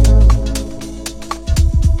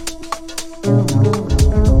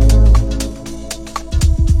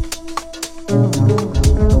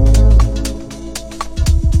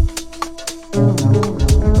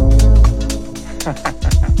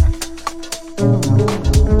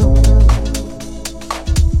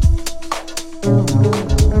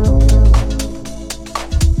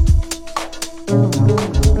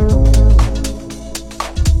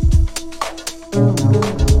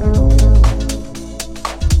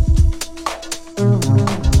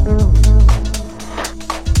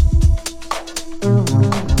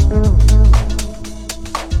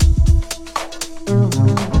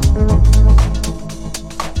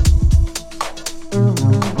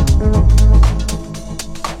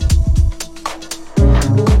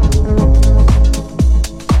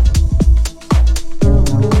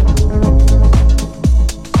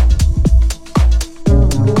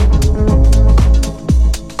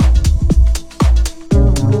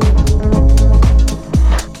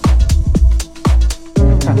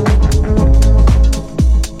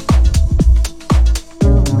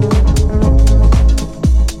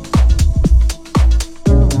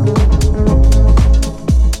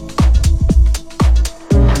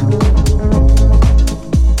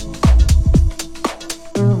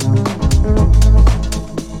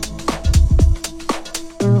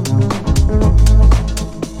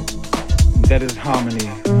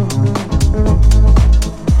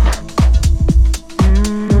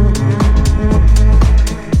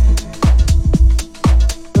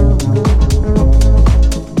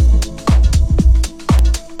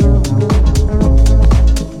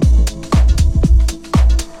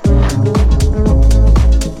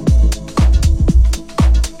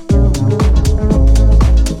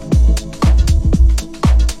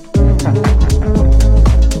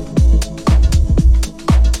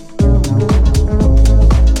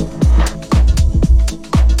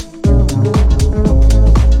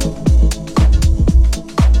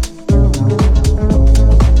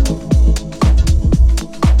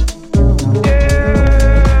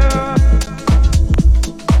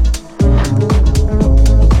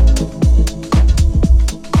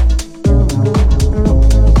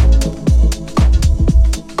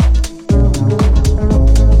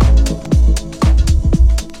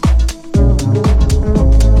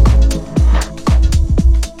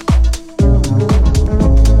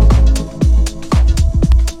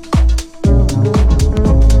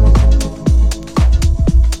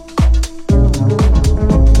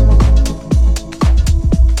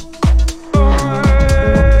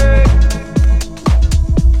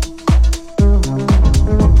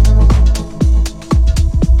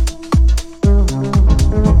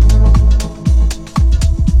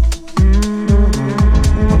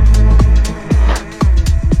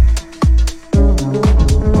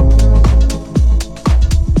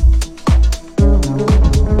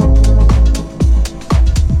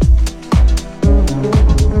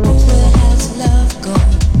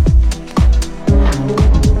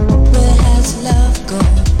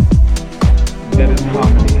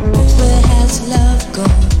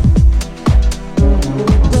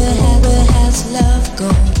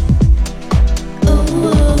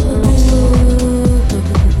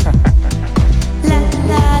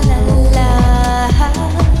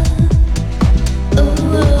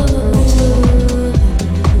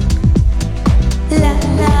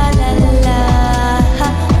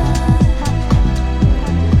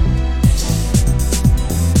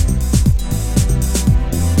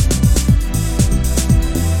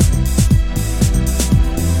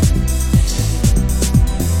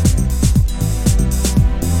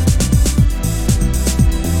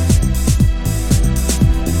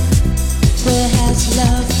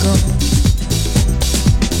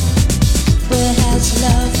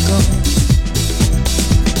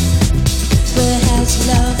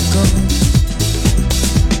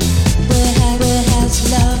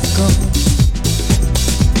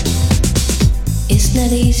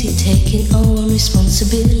 not easy taking on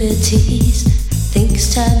responsibilities. Think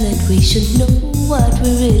it's time that we should know what we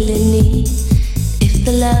really need. If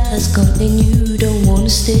the love has gone and you don't wanna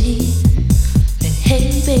stay, then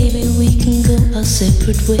hey baby, we can go our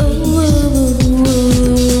separate ways.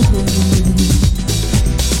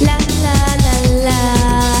 La la la la.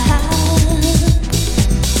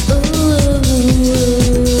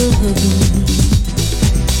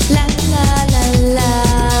 La la la la.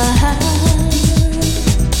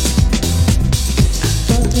 I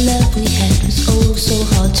thought the love we had was oh so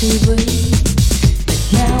hard to break, but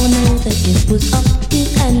now I know that it was up, it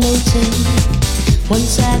had no take.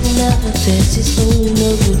 One-sided love affairs is oh no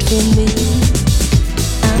good for me.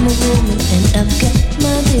 I'm a woman and I've got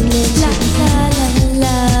my dignity. La la la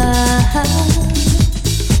la.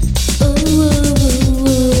 Ooh, ooh,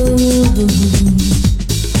 ooh, ooh.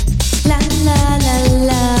 La la la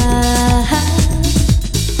la.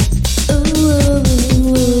 Ooh,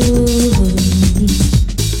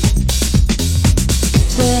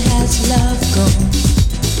 where has love gone?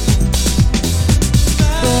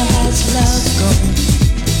 Where has love gone?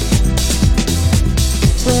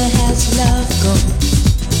 Where has love gone?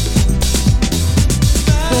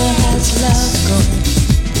 Where has love gone?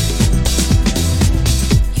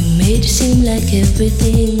 You made it seem like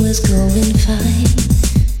everything was going fine,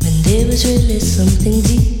 when there was really something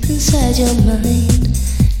deep inside your mind.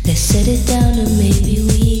 Let's set it down and maybe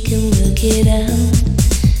we can work it out.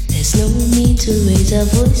 There's no need to raise our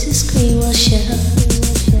voices, scream or shout.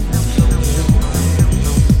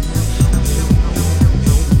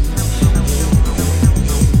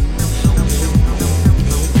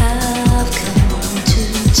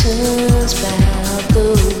 Turns about the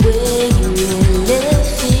way you really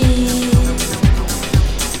feel.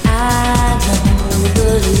 I know the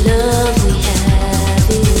love we have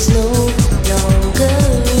is no longer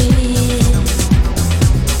real.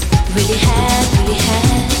 Really had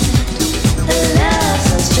a love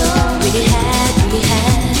so strong. Really had.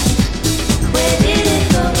 Where did it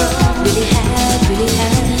go wrong? Really had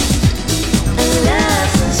a love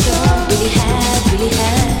so strong. Really had.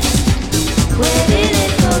 Where did it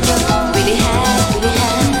go wrong? Really had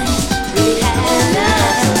a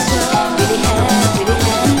love so strong. Really had.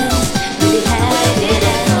 Where did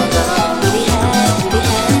it go wrong?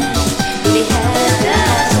 Really had a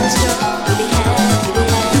love so strong. Really had.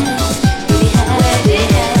 Where did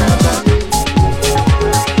it go wrong?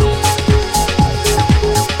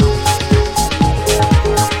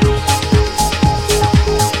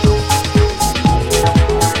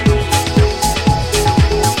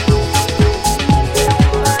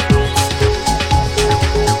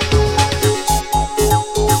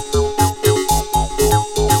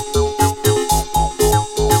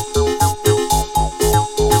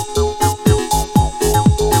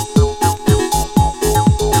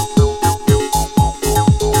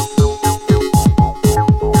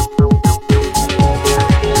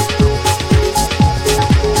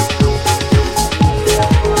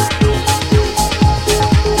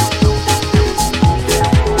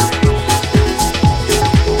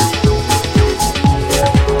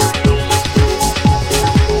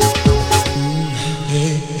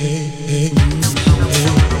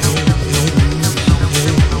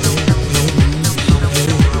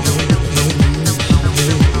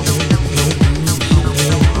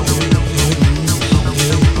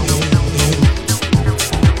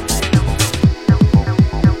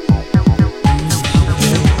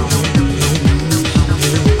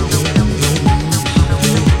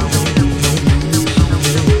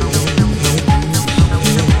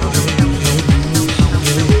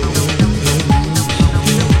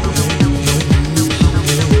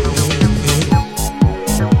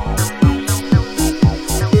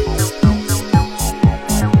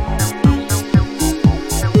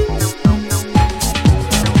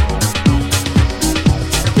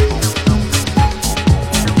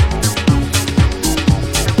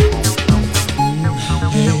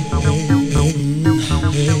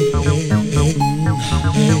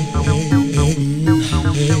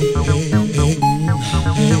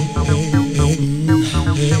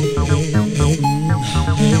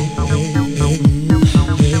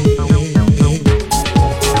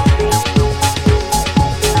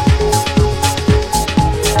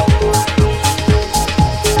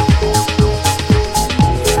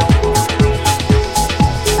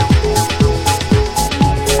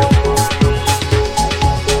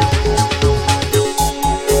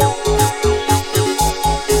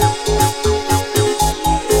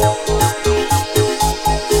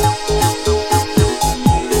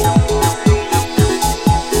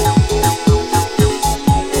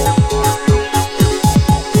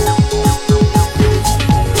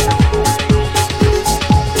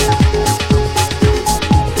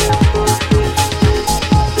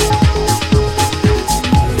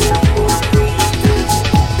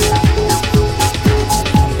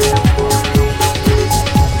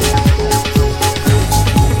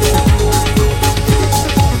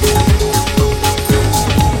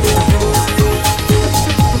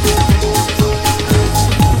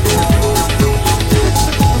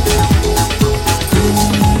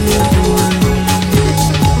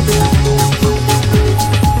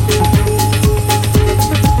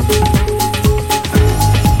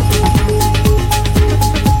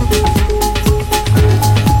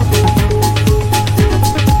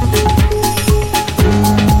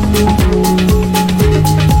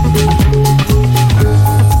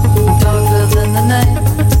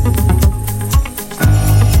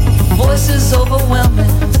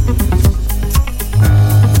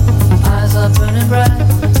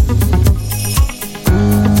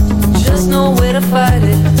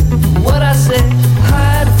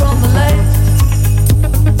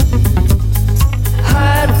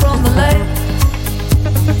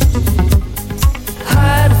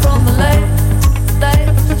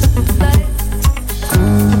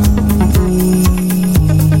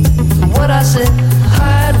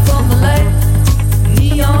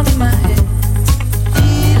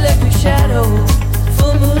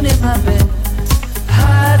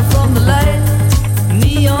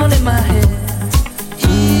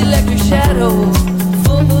 shadow,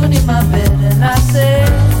 full moon in my bed, and I say,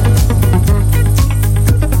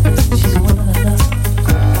 she's the one that I love.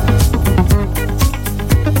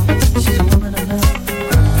 She's the one that I love.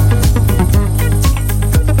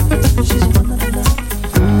 She's the one that I love.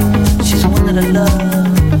 She's the one that I love.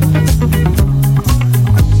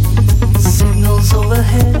 Signals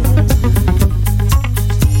overhead.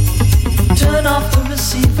 Turn off the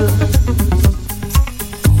receiver.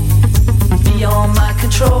 Beyond my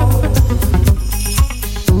control.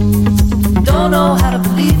 Don't know how to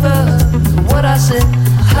believe her. What I said,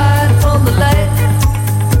 hide from the light.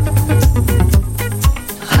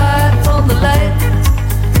 Hide from the light.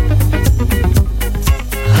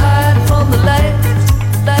 Hide from the light.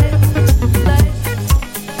 Light, light.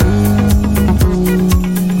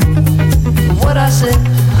 What I said,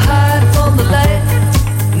 hide from the light.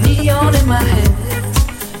 Neon in my head.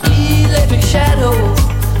 Electric shadow.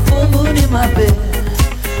 Full moon in my bed.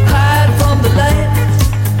 Hide from the light.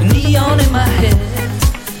 Neon in my head.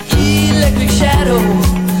 Electric shadow.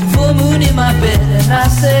 Full moon in my bed. And I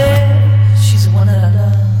say, she's the one that I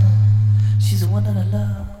love. She's the one that I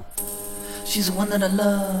love. She's the one that I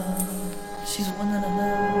love. She's the one that I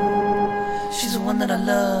love. She's the one that I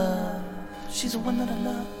love. She's the one that I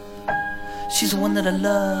love. She's the one that I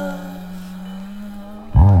love.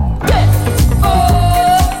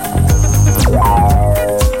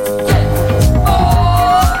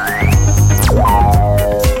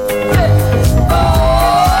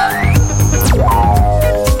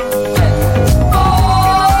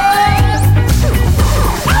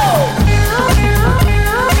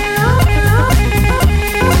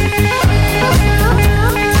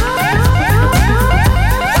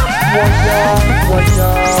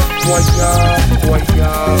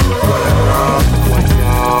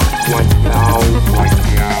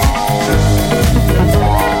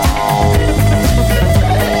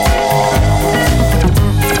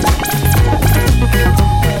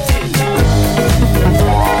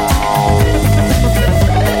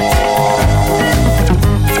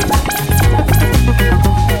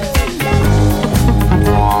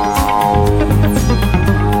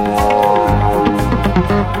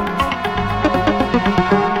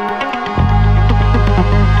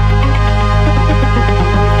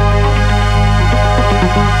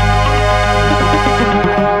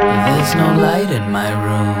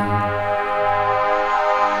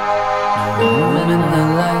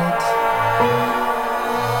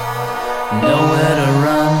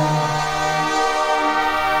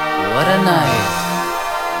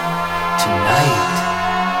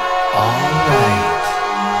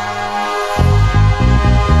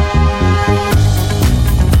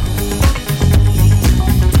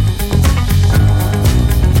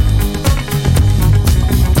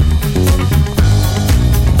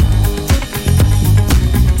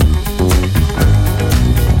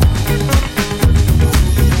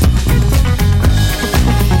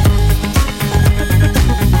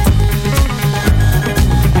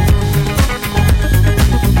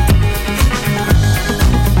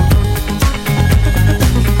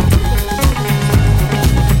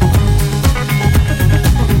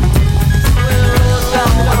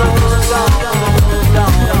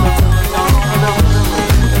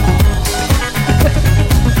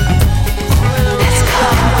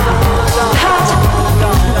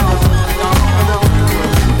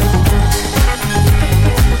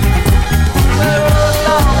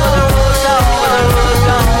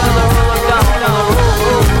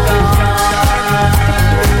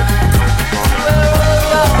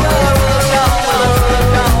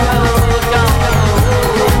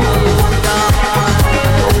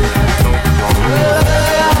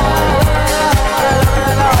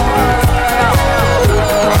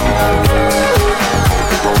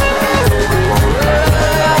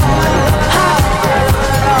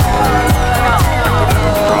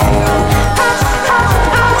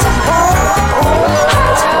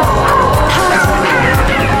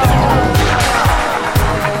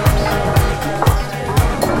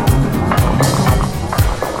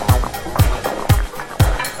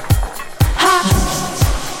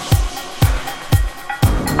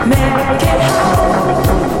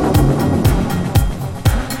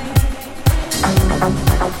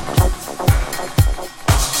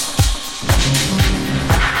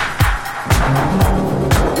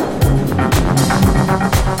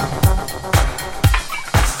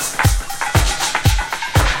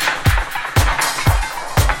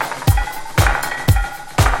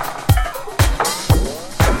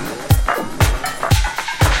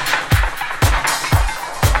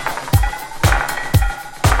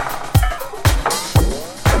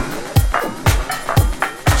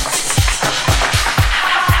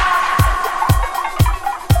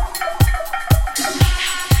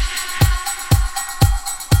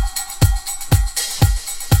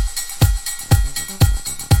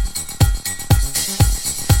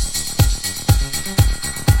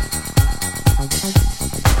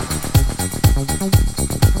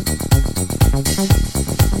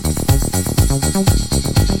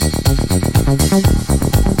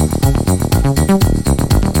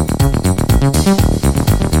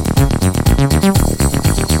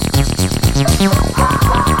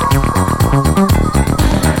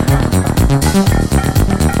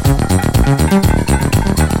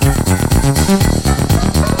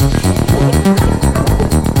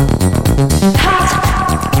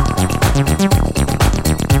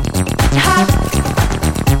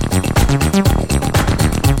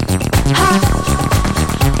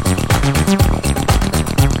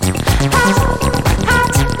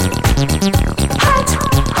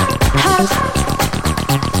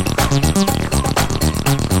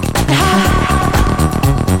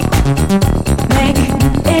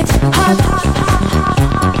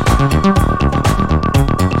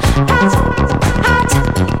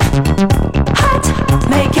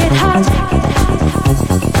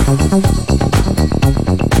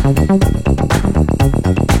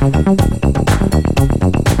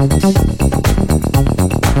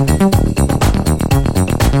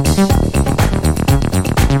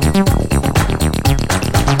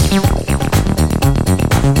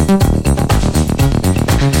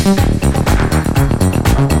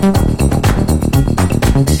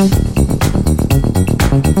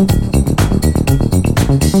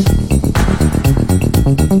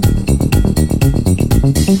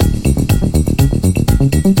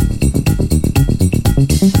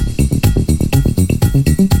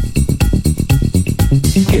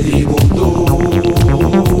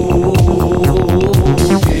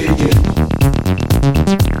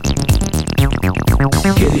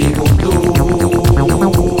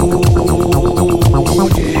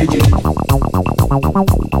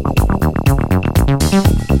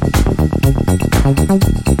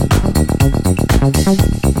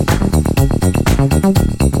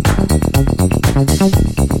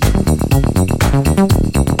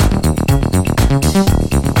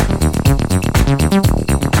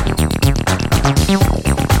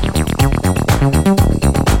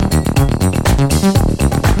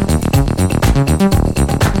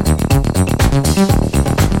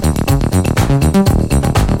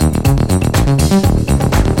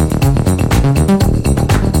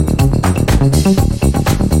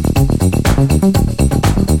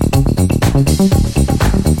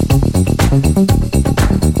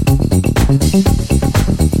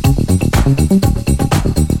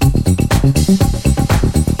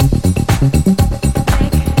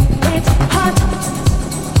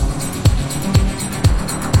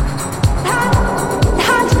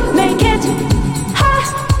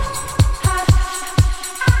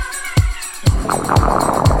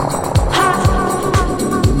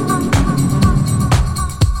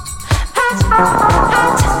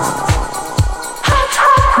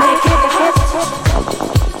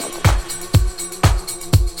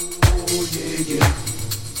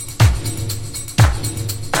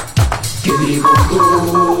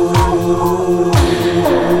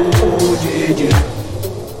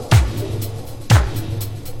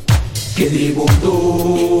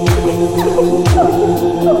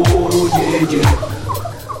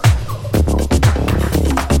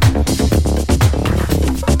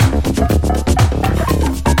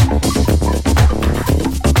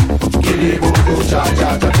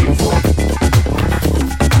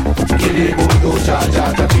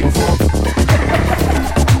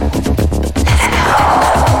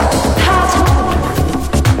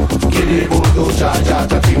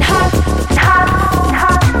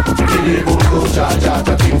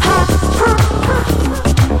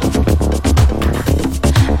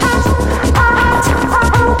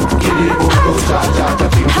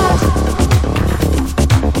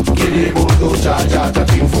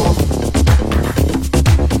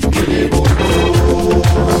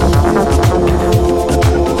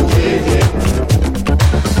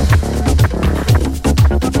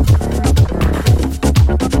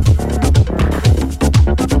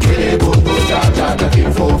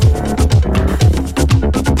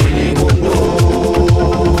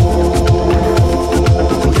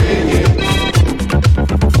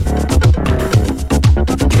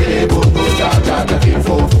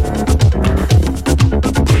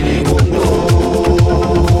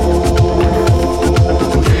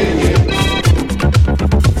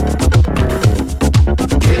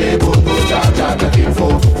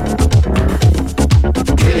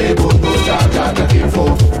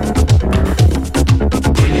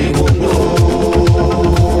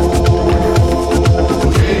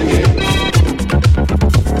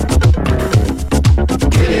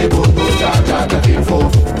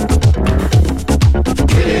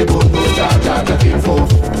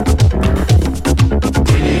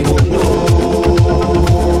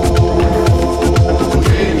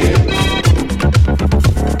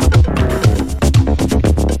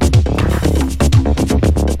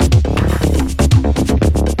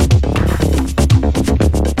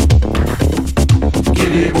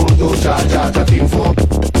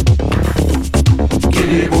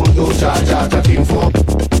 Kiribundo cha cha cha tinfo.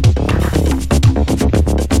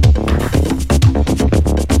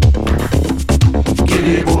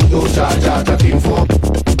 Kiribundo cha cha cha tinfo.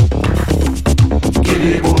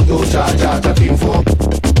 Kiribundo cha cha cha tinfo.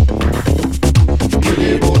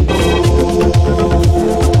 Kiribundo.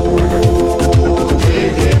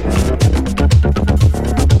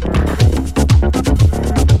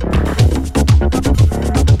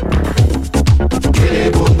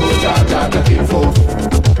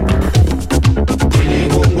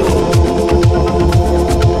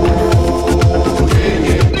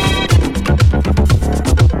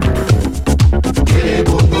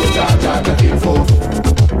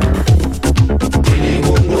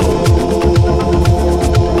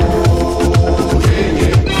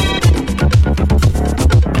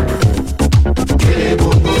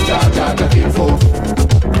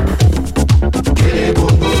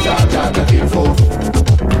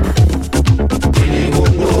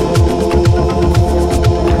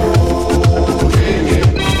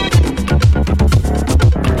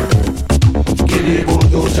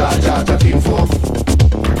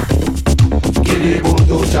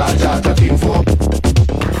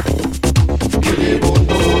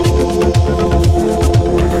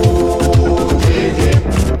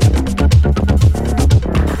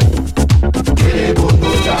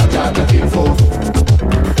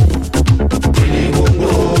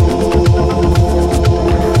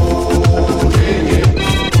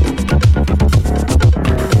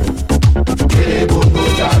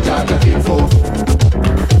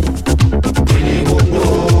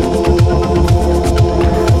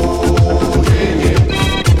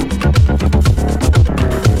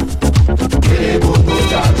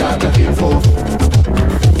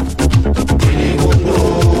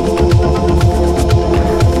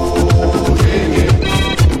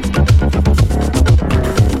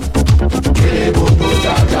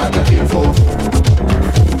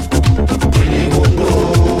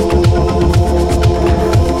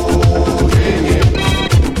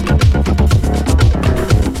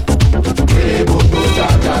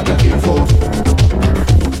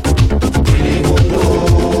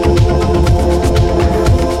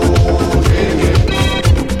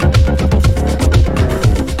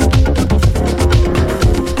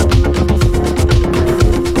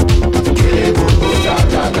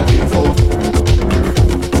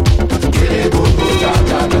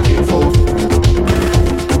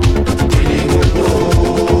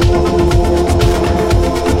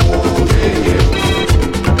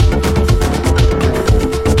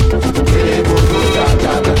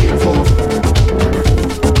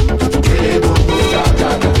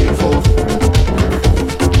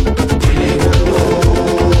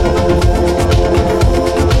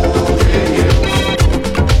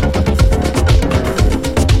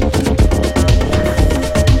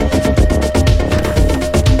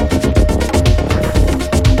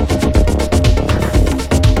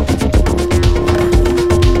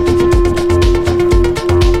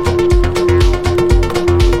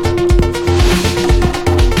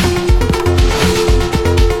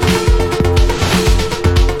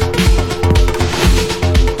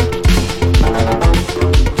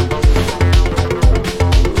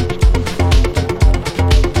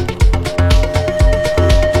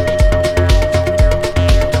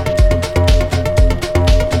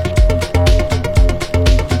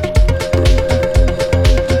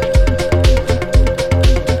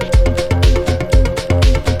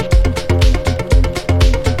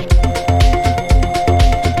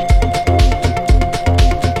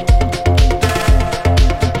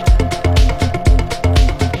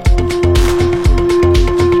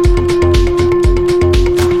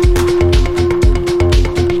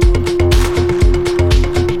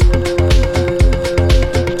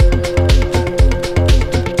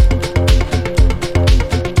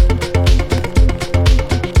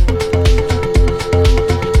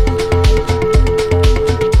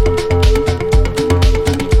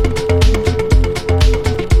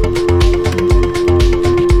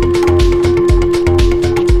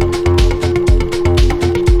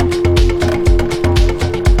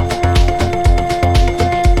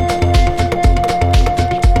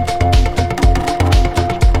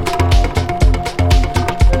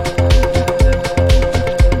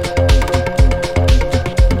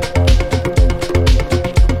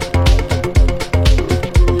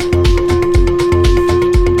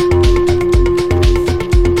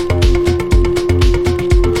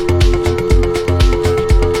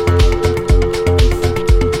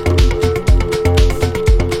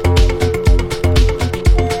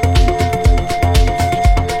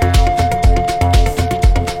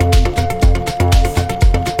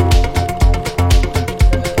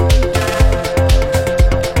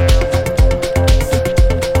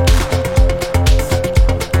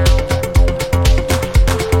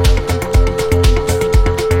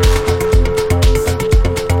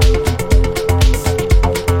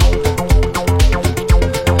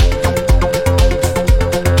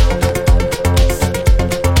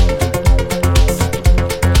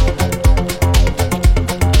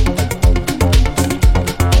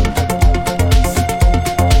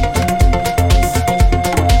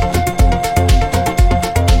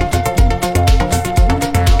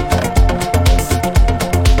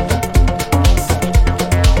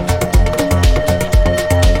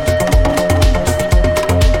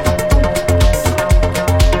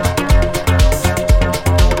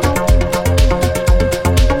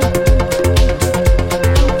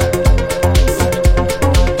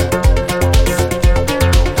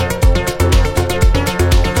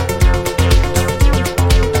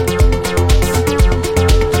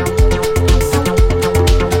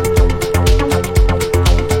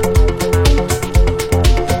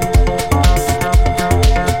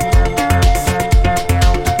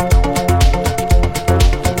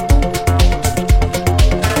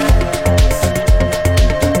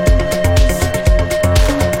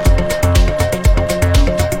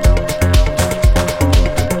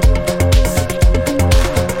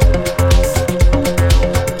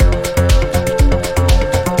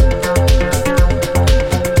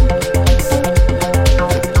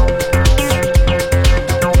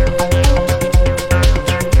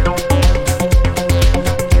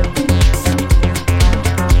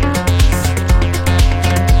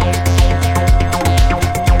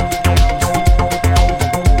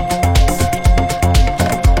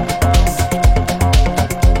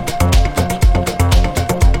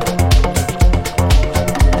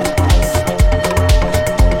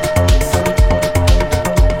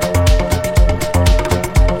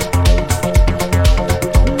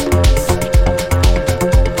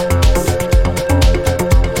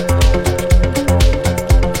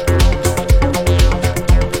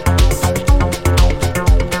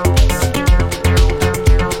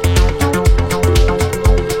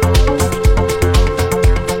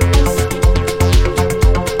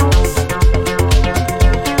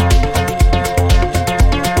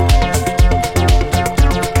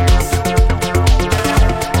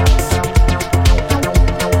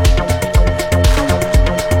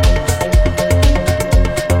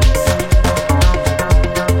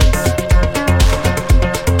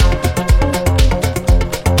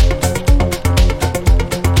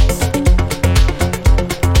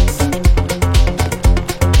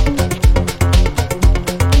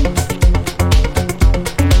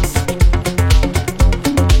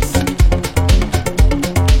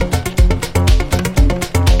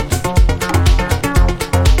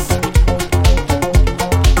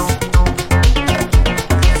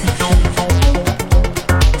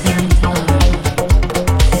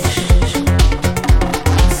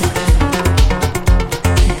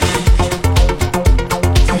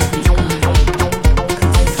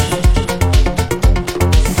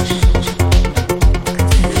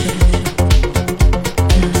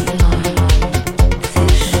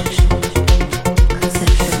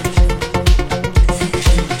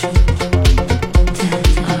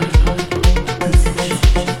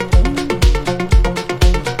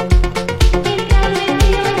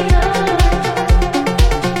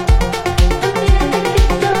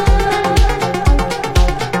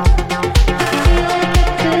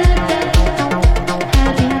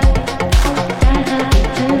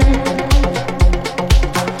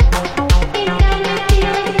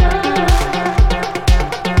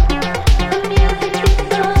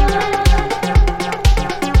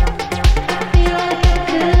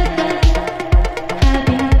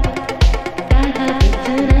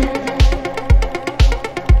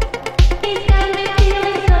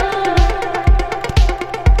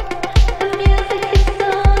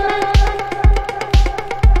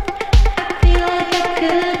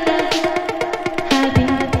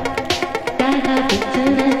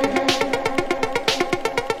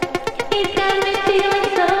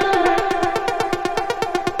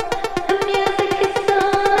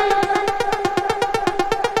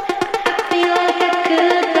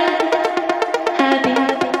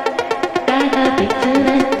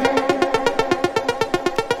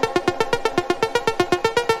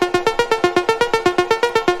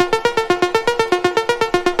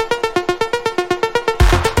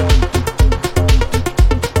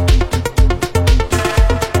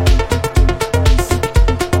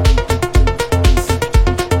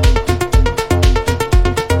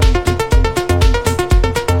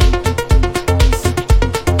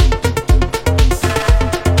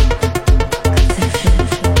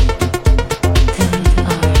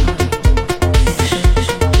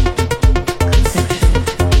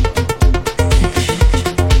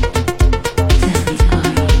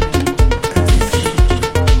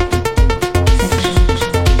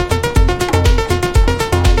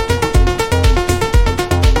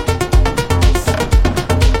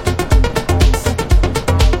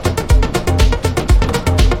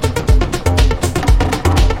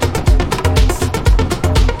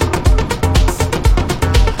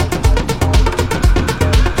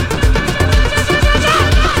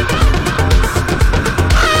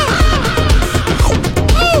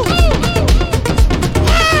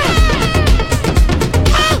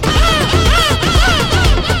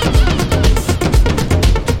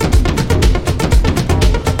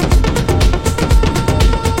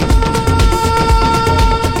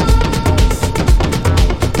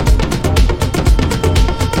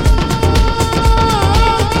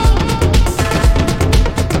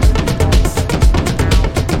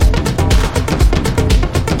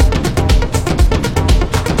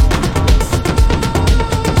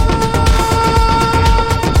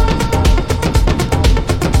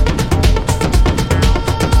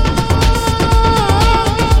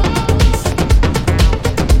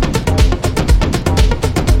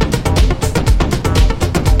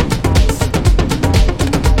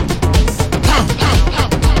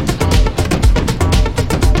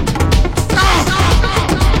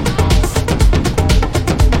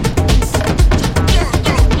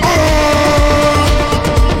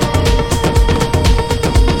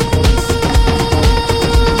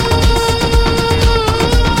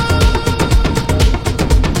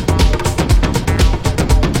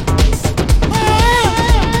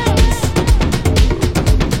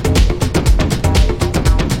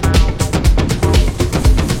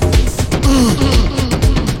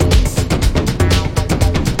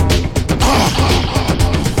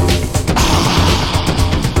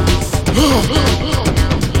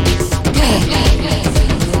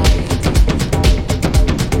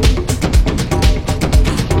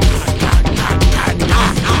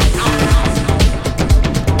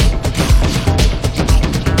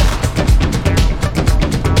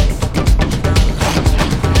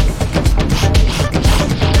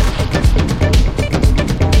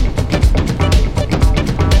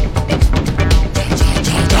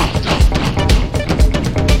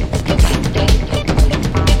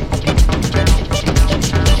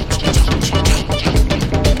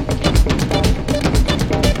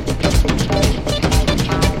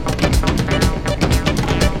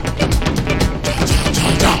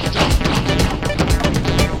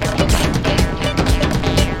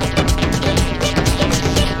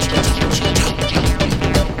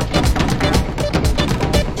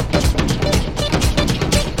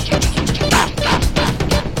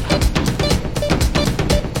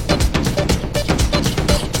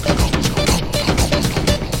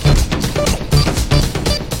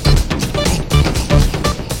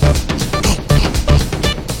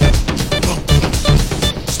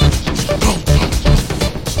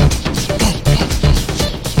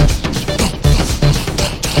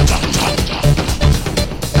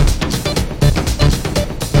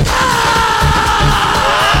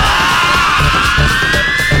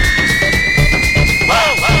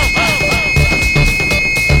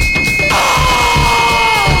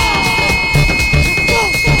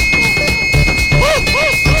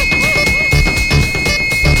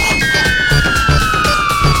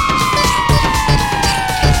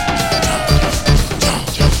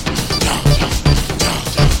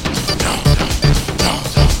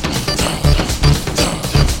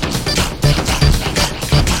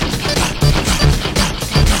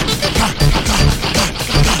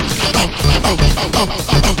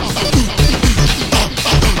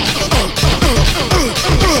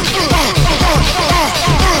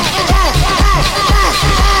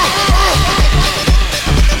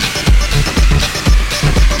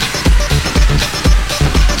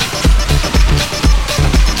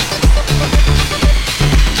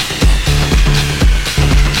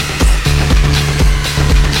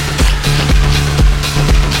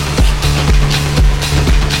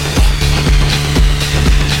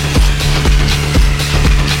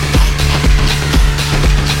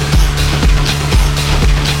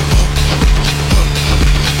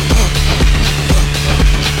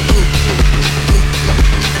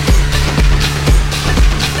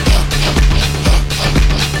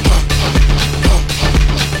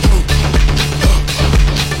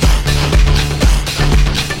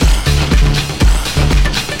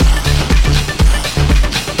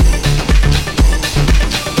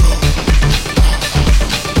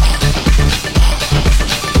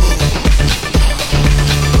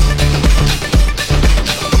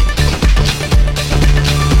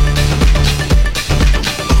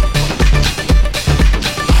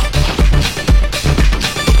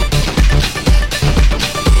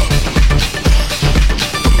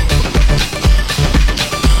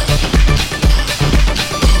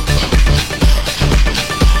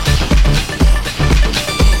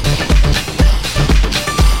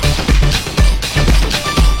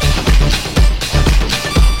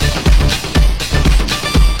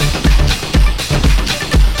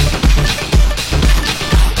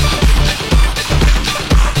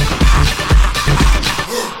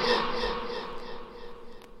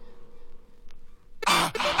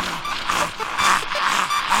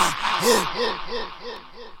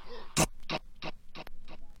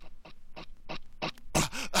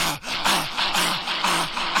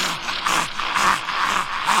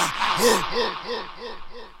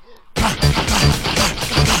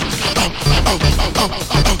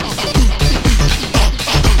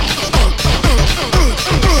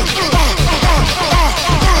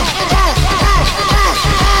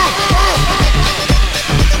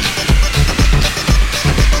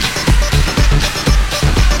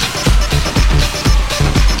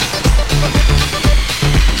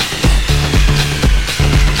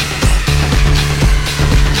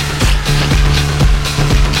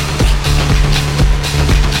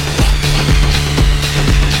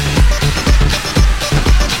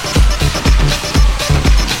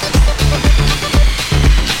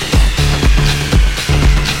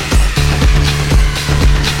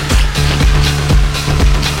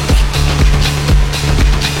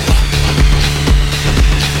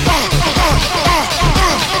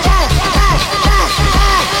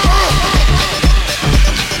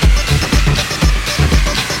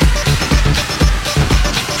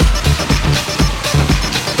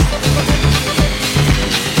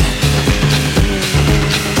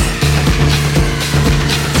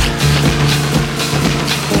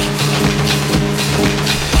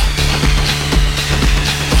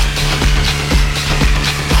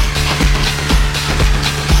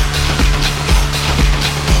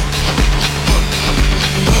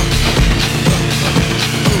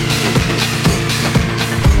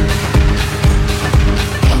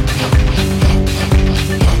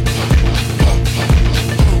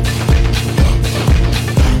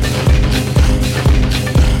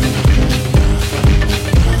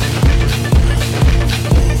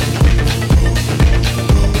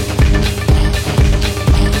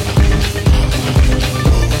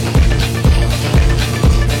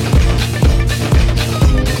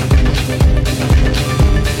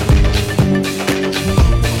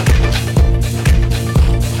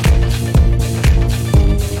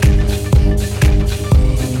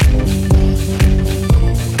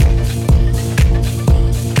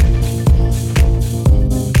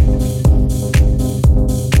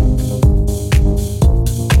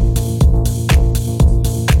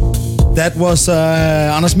 That was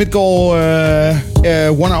Anders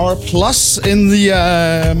Midgaard, 1 hour plus in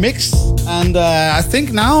the mix. And I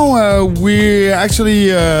think now we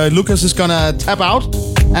actually, Lucas is gonna tap out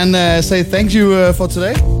and say thank you for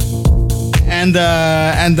today. And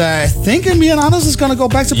I think me and Anders is gonna go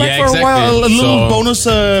back to back for a while. A little bonus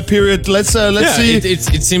period. Let's see.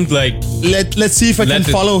 It seemed like let's see if I can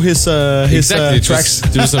follow his exactly, tracks.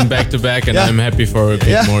 Just do some back to back, and I'm happy for a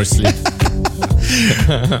bit more sleep.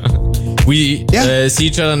 We see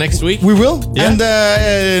each other next week. We will. Yeah.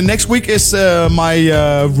 And next week is my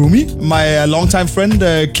roomie, my longtime friend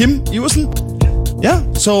Kim Iversen. Yeah,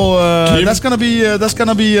 so that's gonna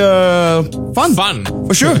be fun. Fun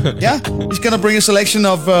for sure. Yeah, he's gonna bring a selection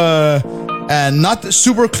of not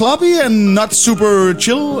super clubby and not super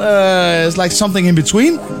chill. It's like something in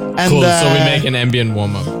between. And, cool. So we make an ambient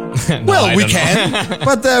warm up. No, well, we can,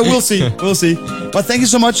 but we'll see. We'll see. But thank you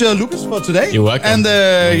so much, Lucas, for today. You're welcome. And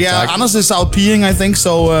Anders is out peeing, I think.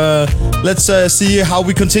 So let's see how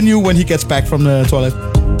we continue when he gets back from the toilet.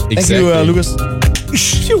 Thank you, Lucas.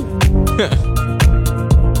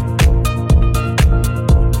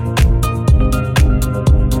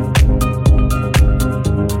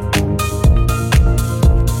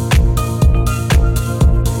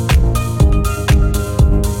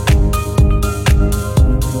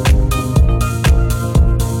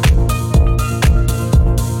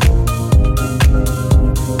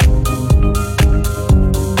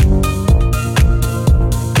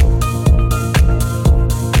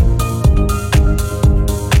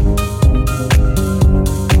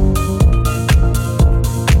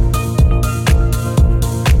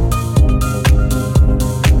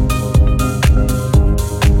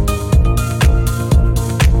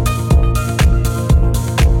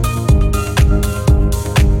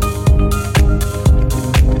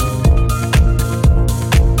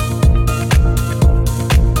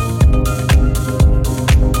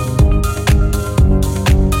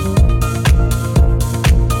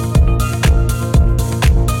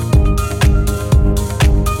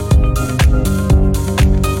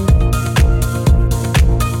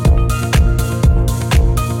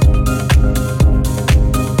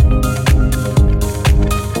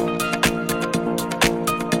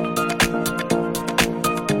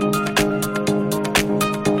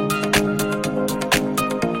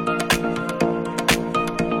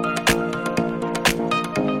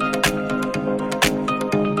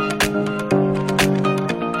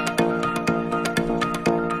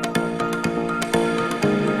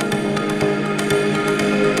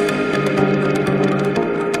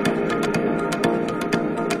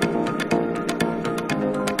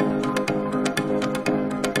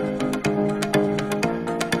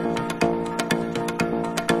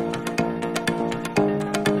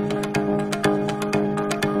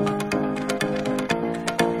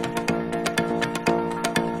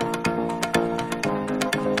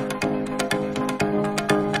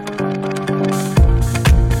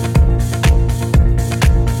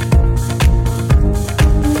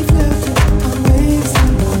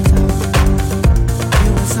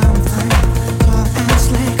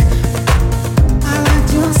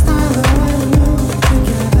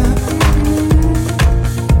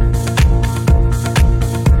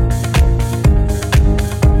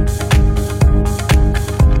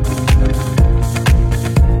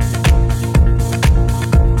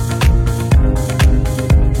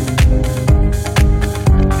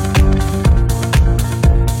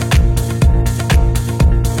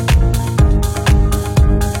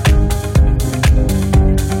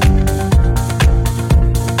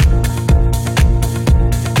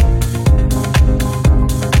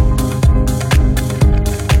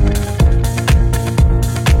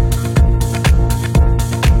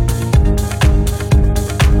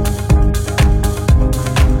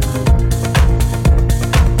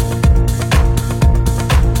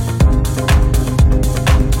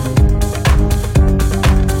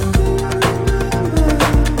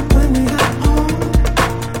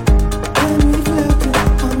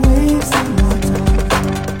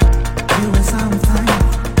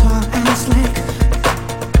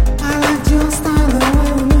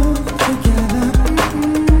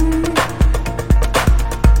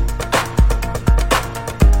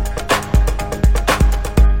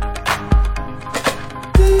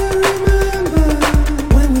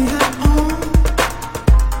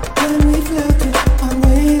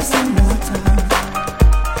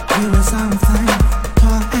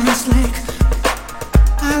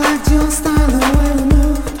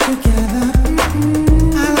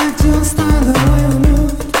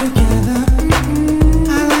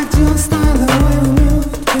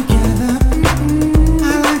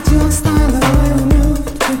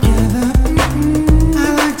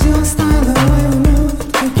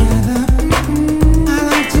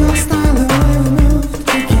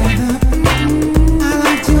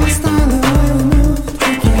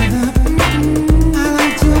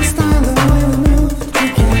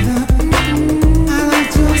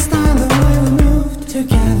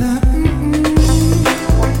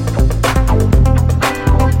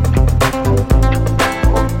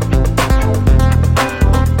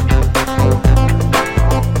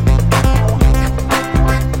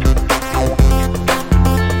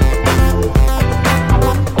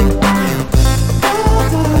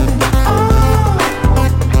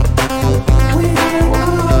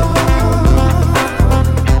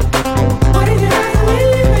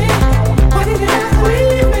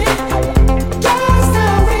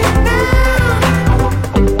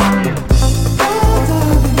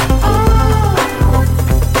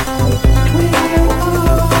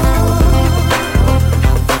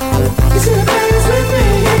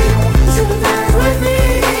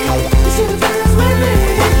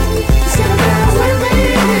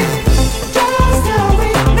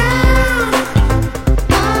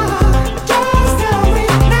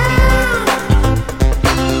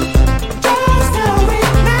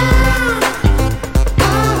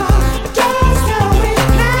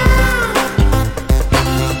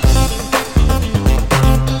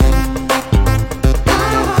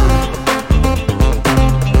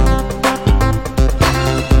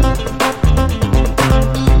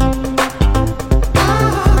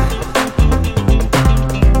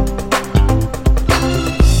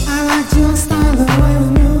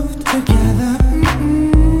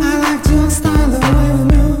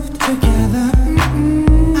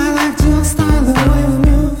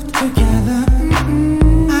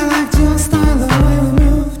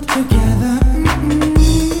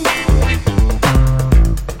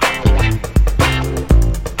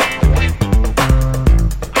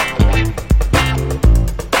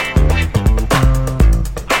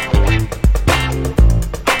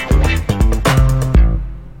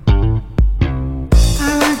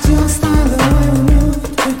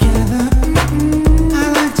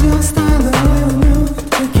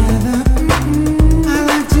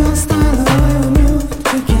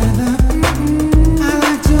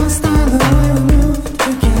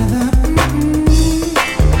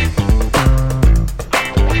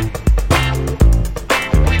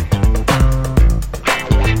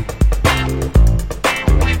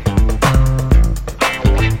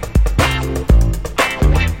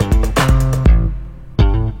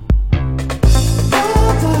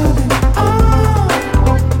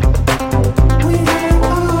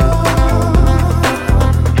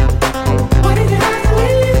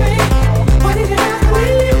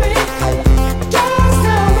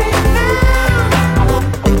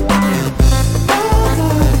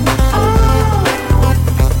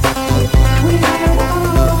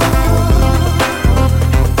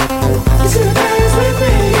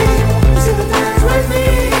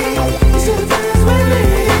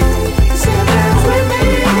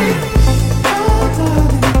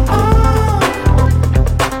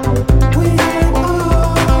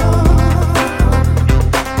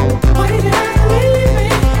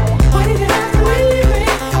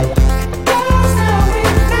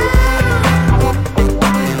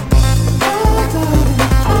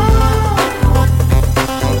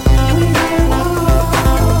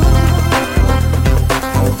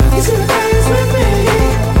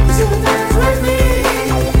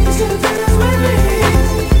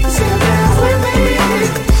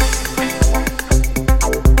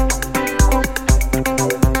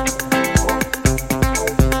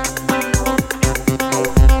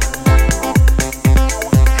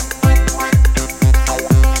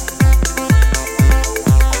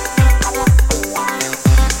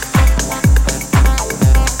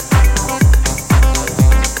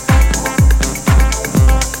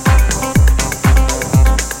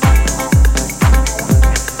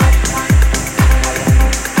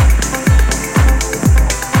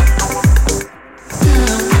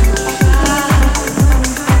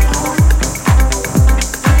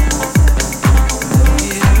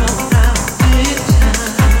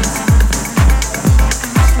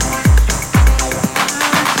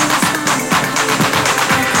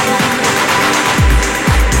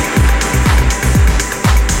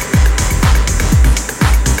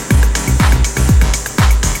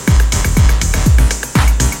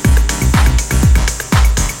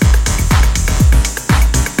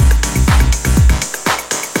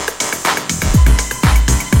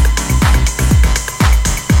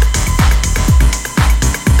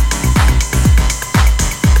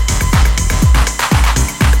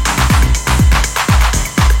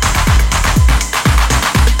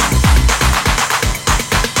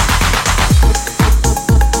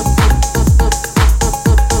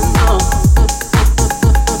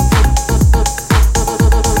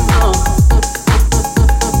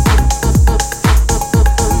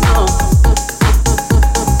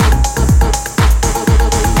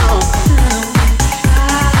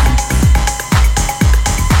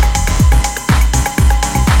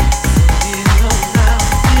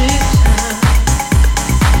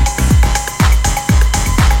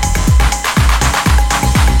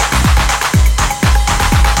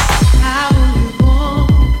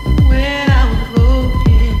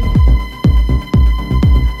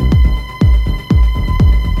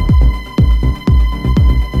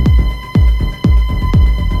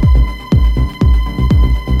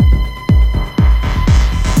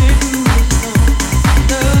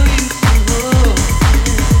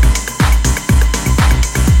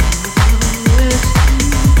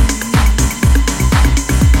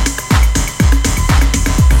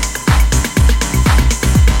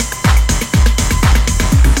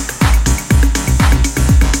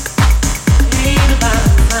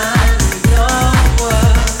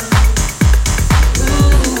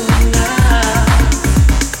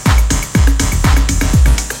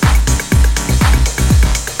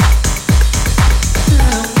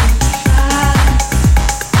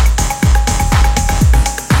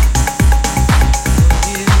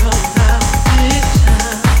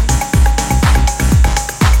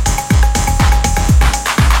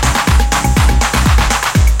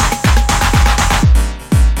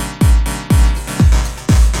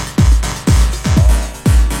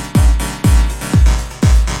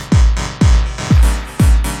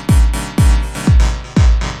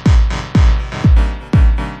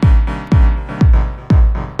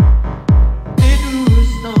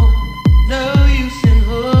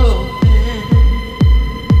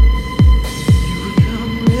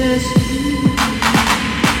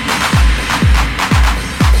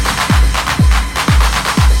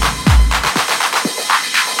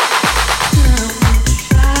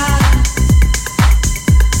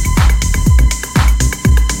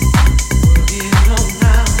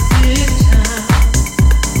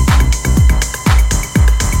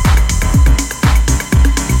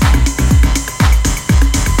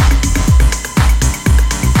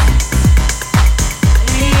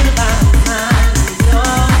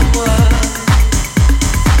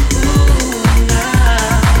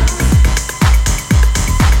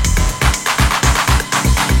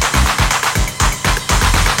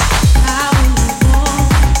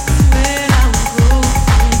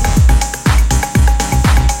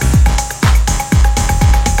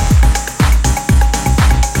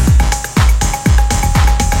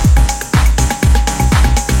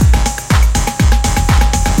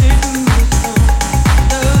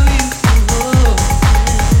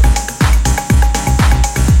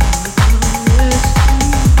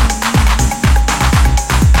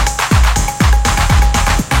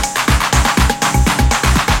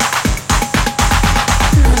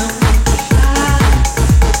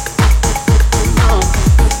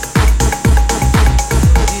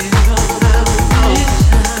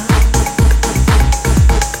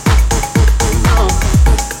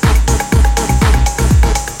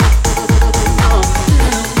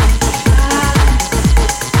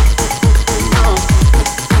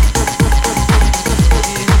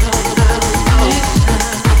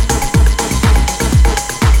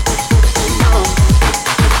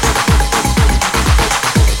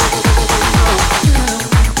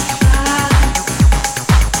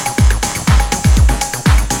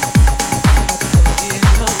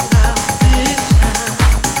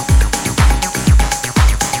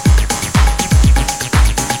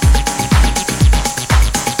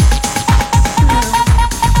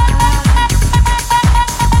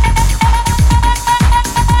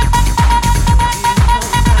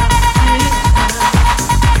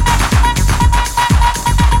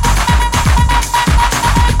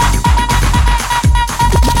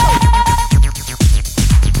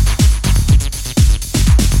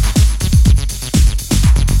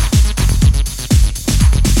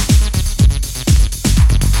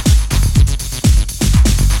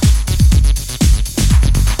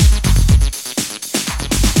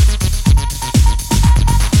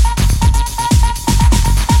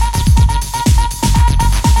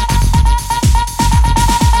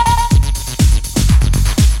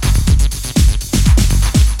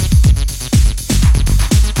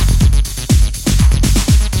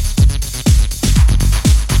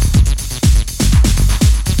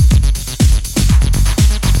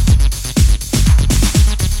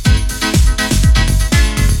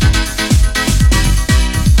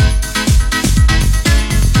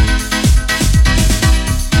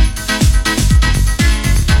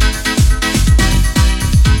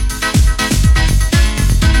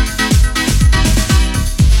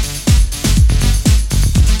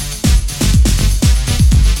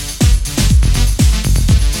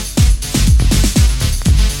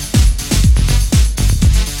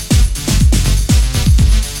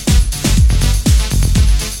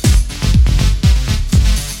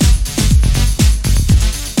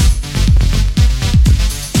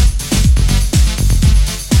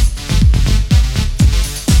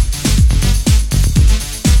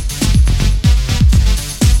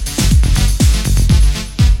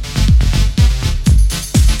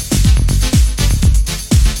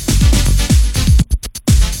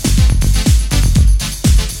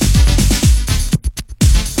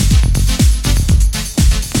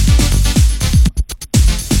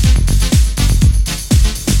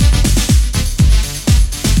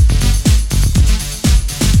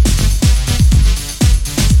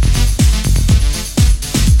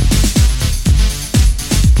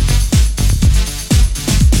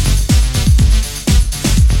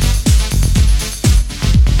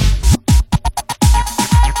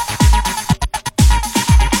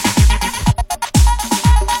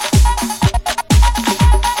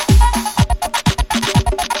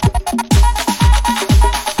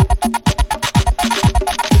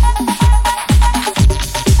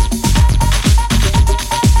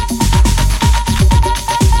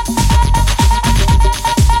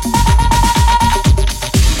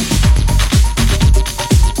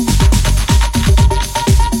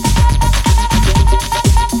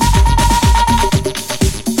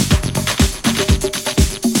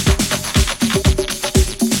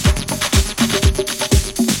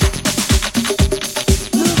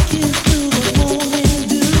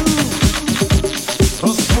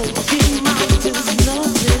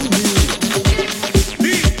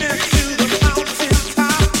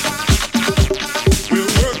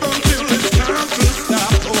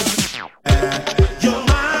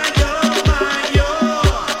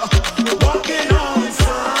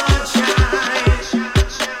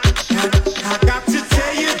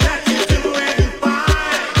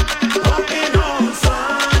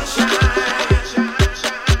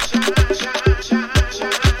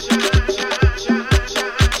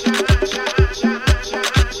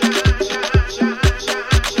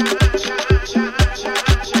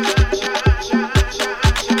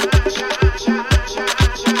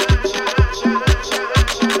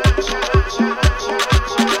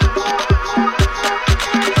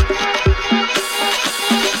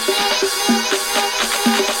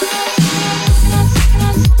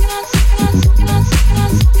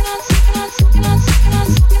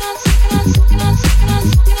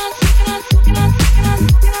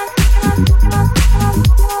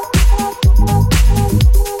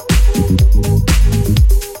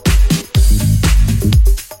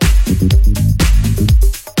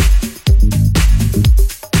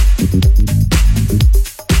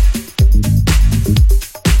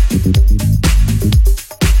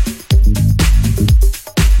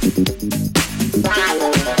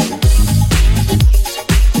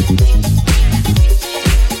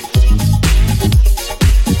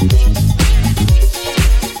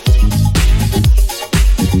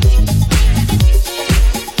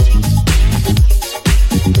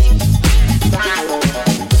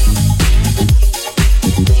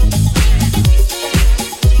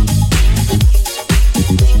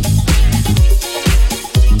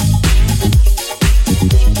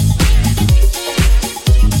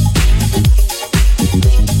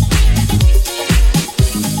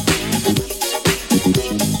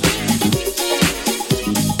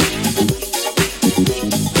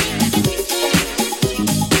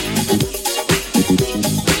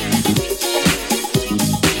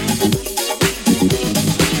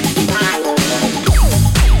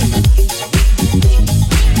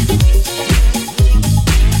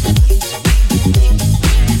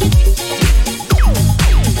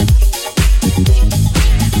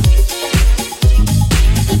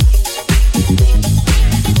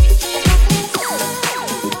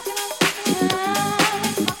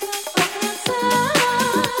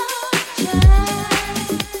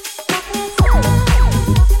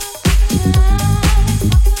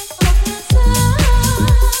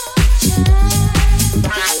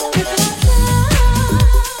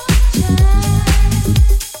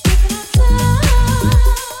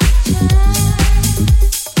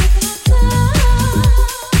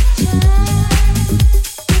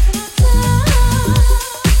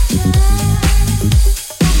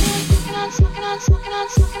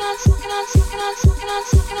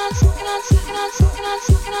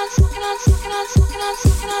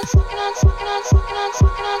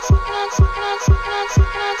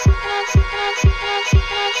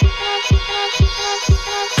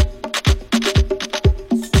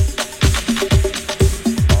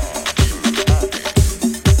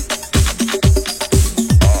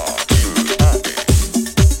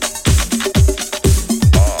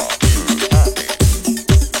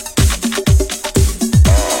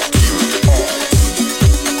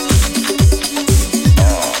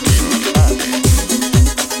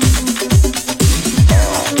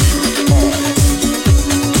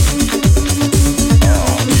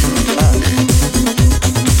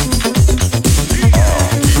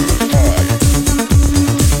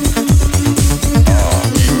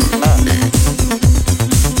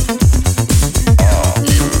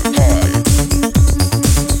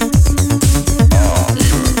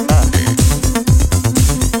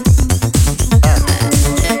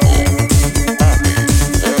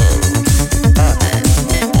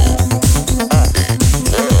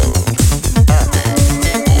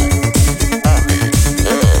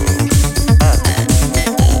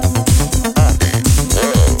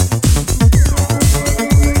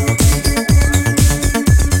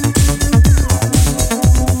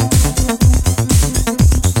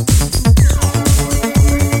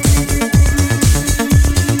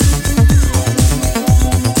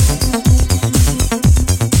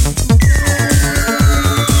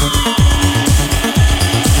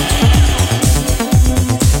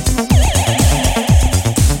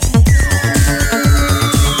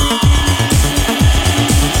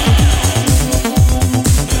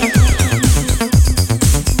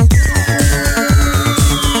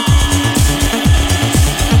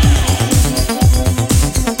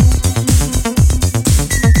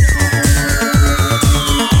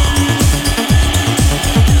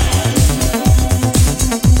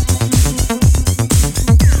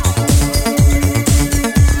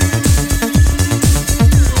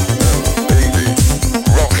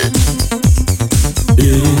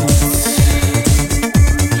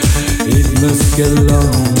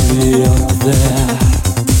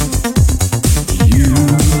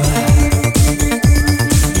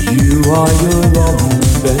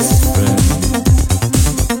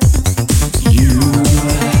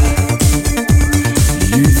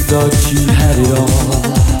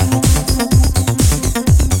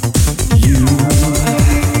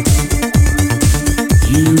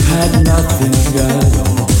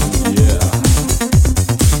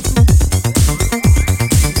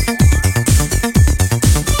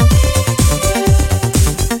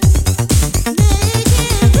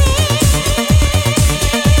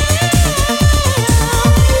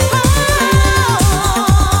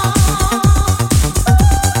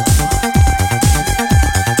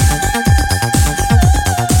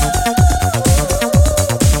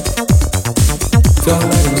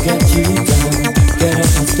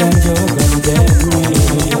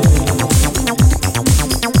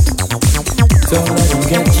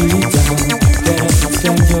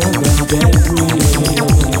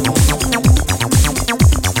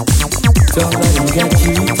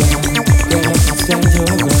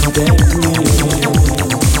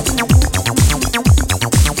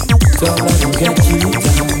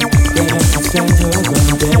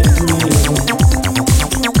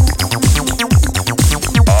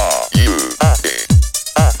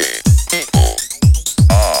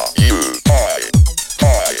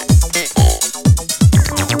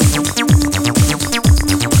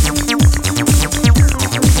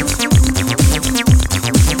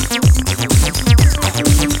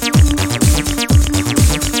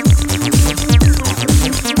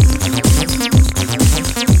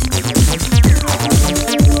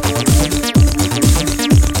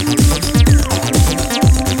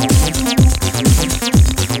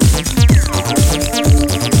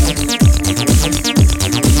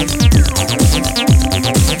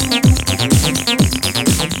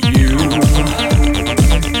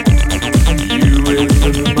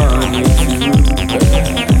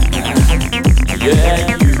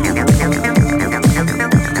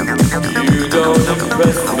 gonna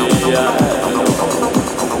press me out.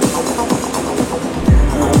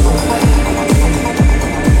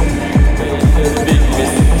 Made a big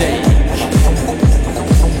mistake.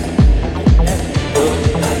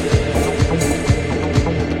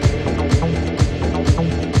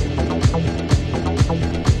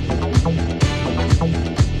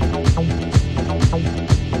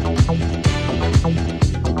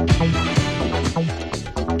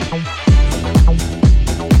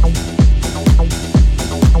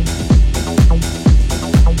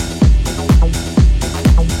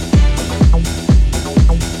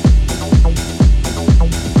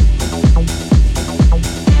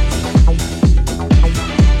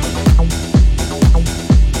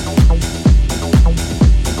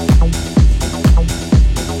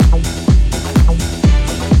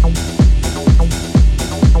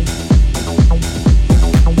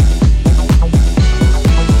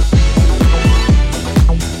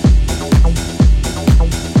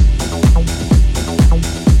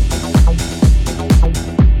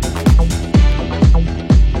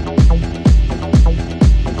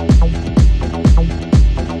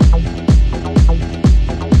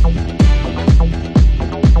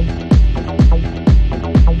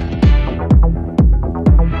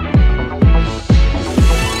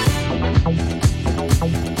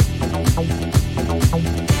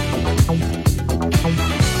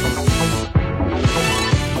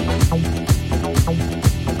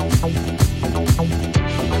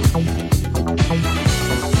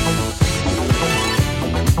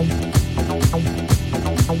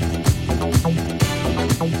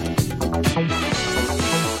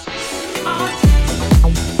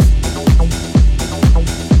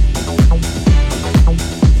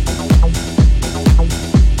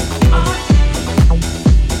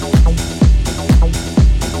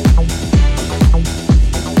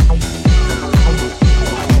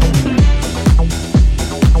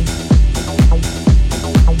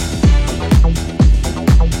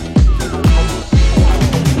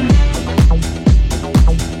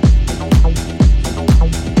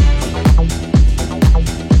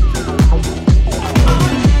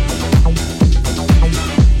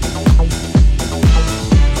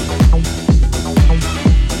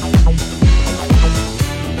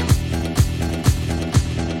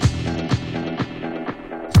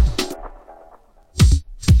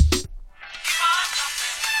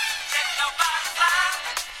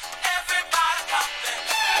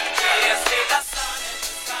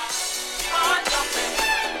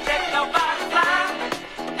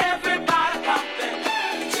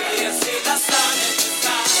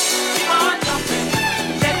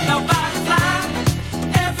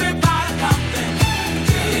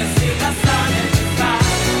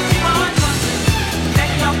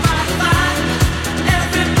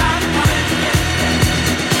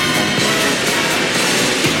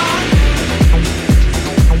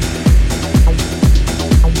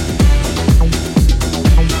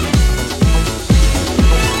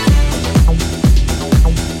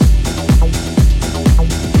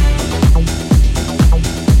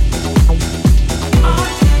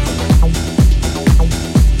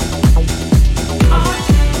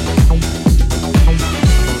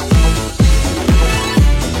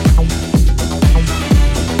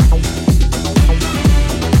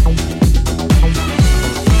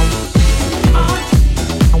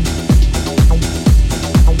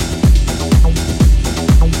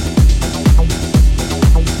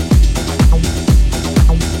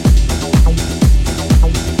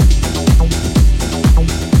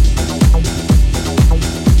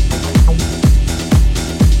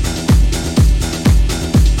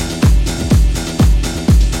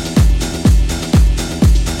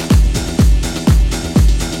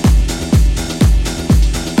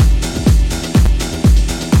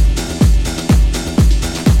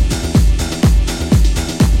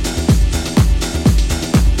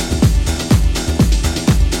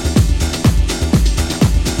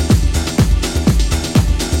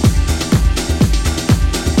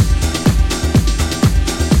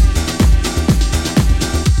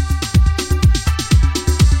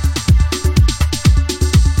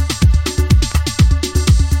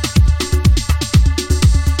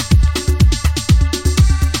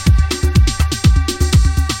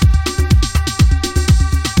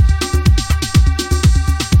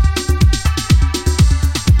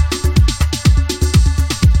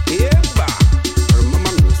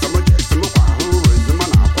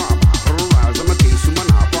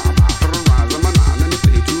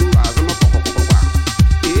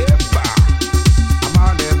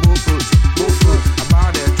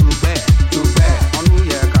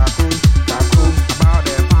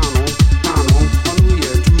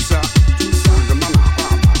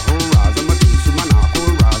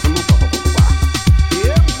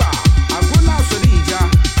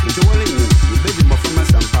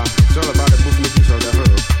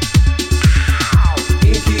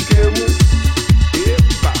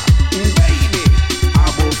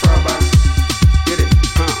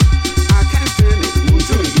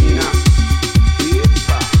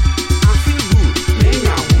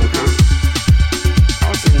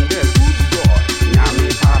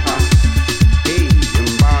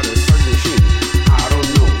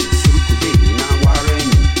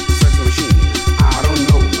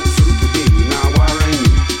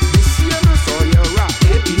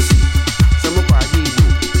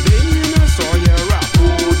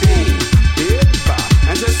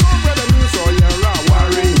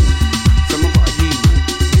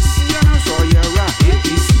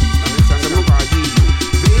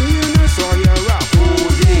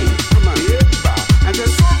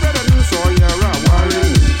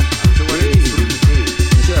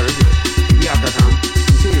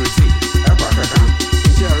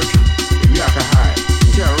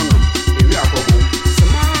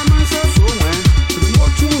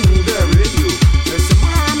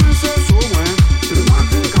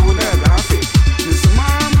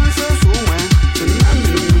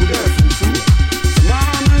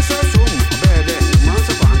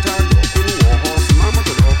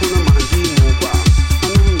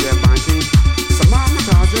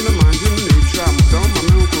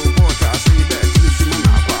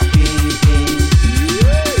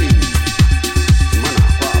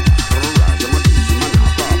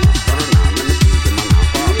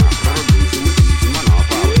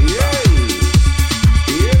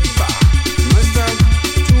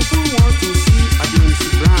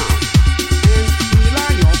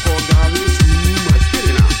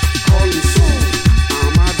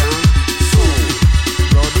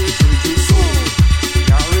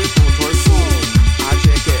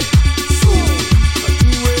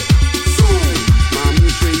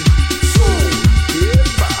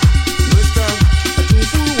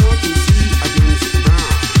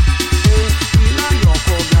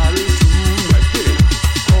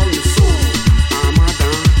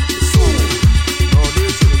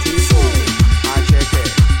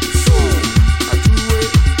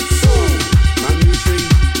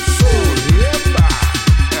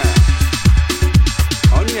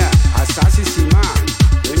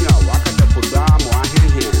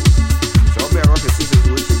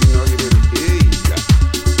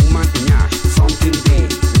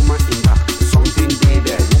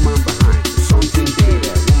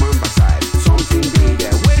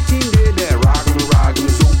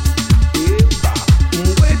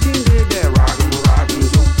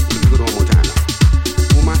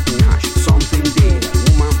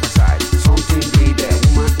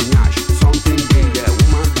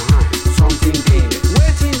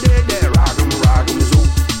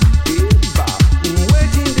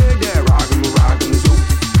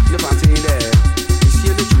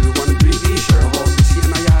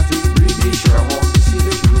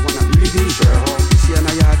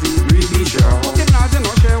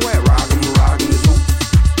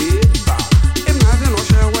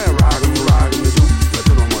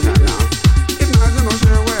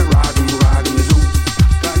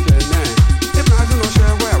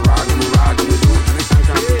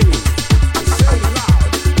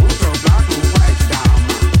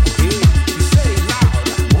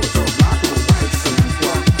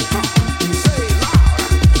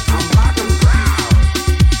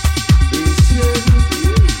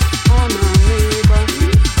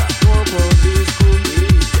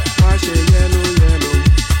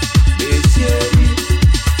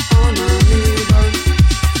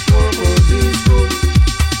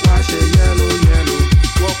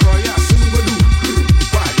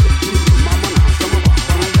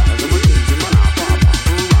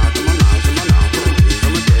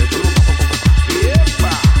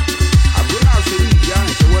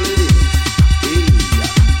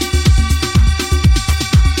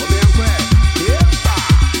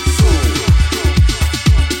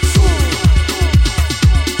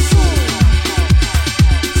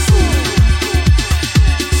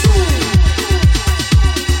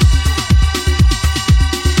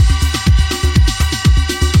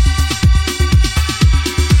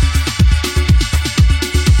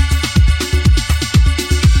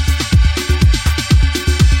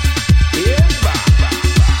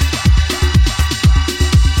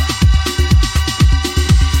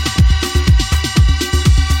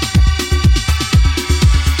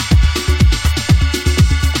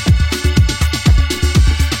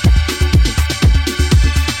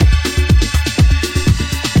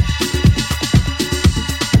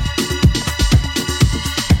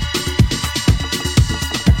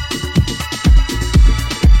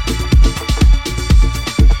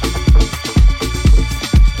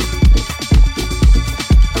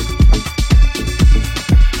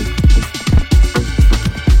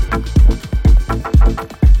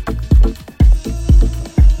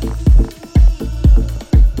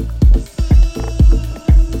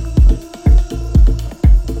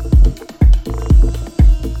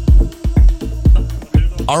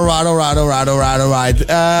 All right.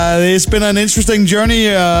 It's been an interesting journey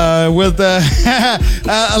with a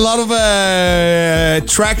lot of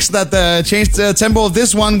tracks that changed the tempo.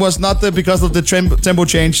 This one was not because of the tempo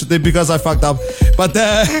change, because I fucked up. But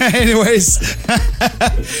anyways,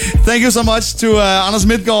 thank you so much to Anders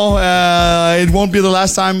Midtgaard. It won't be the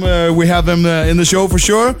last time we have him in the show for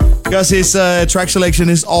sure, because his track selection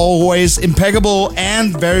is always impeccable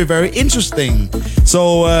and very, very interesting.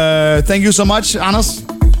 So thank you so much, Anders.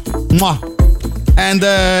 Mwah.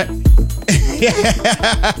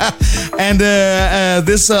 And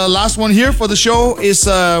this last one here for the show is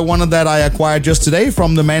one that I acquired just today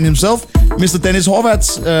from the man himself, Mr. Dennis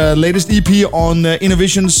Horvat's latest EP on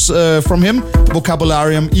Innovations from him,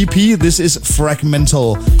 Vocabularium EP. This is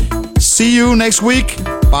Fragmental. See you next week.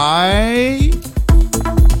 Bye.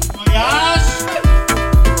 Yes.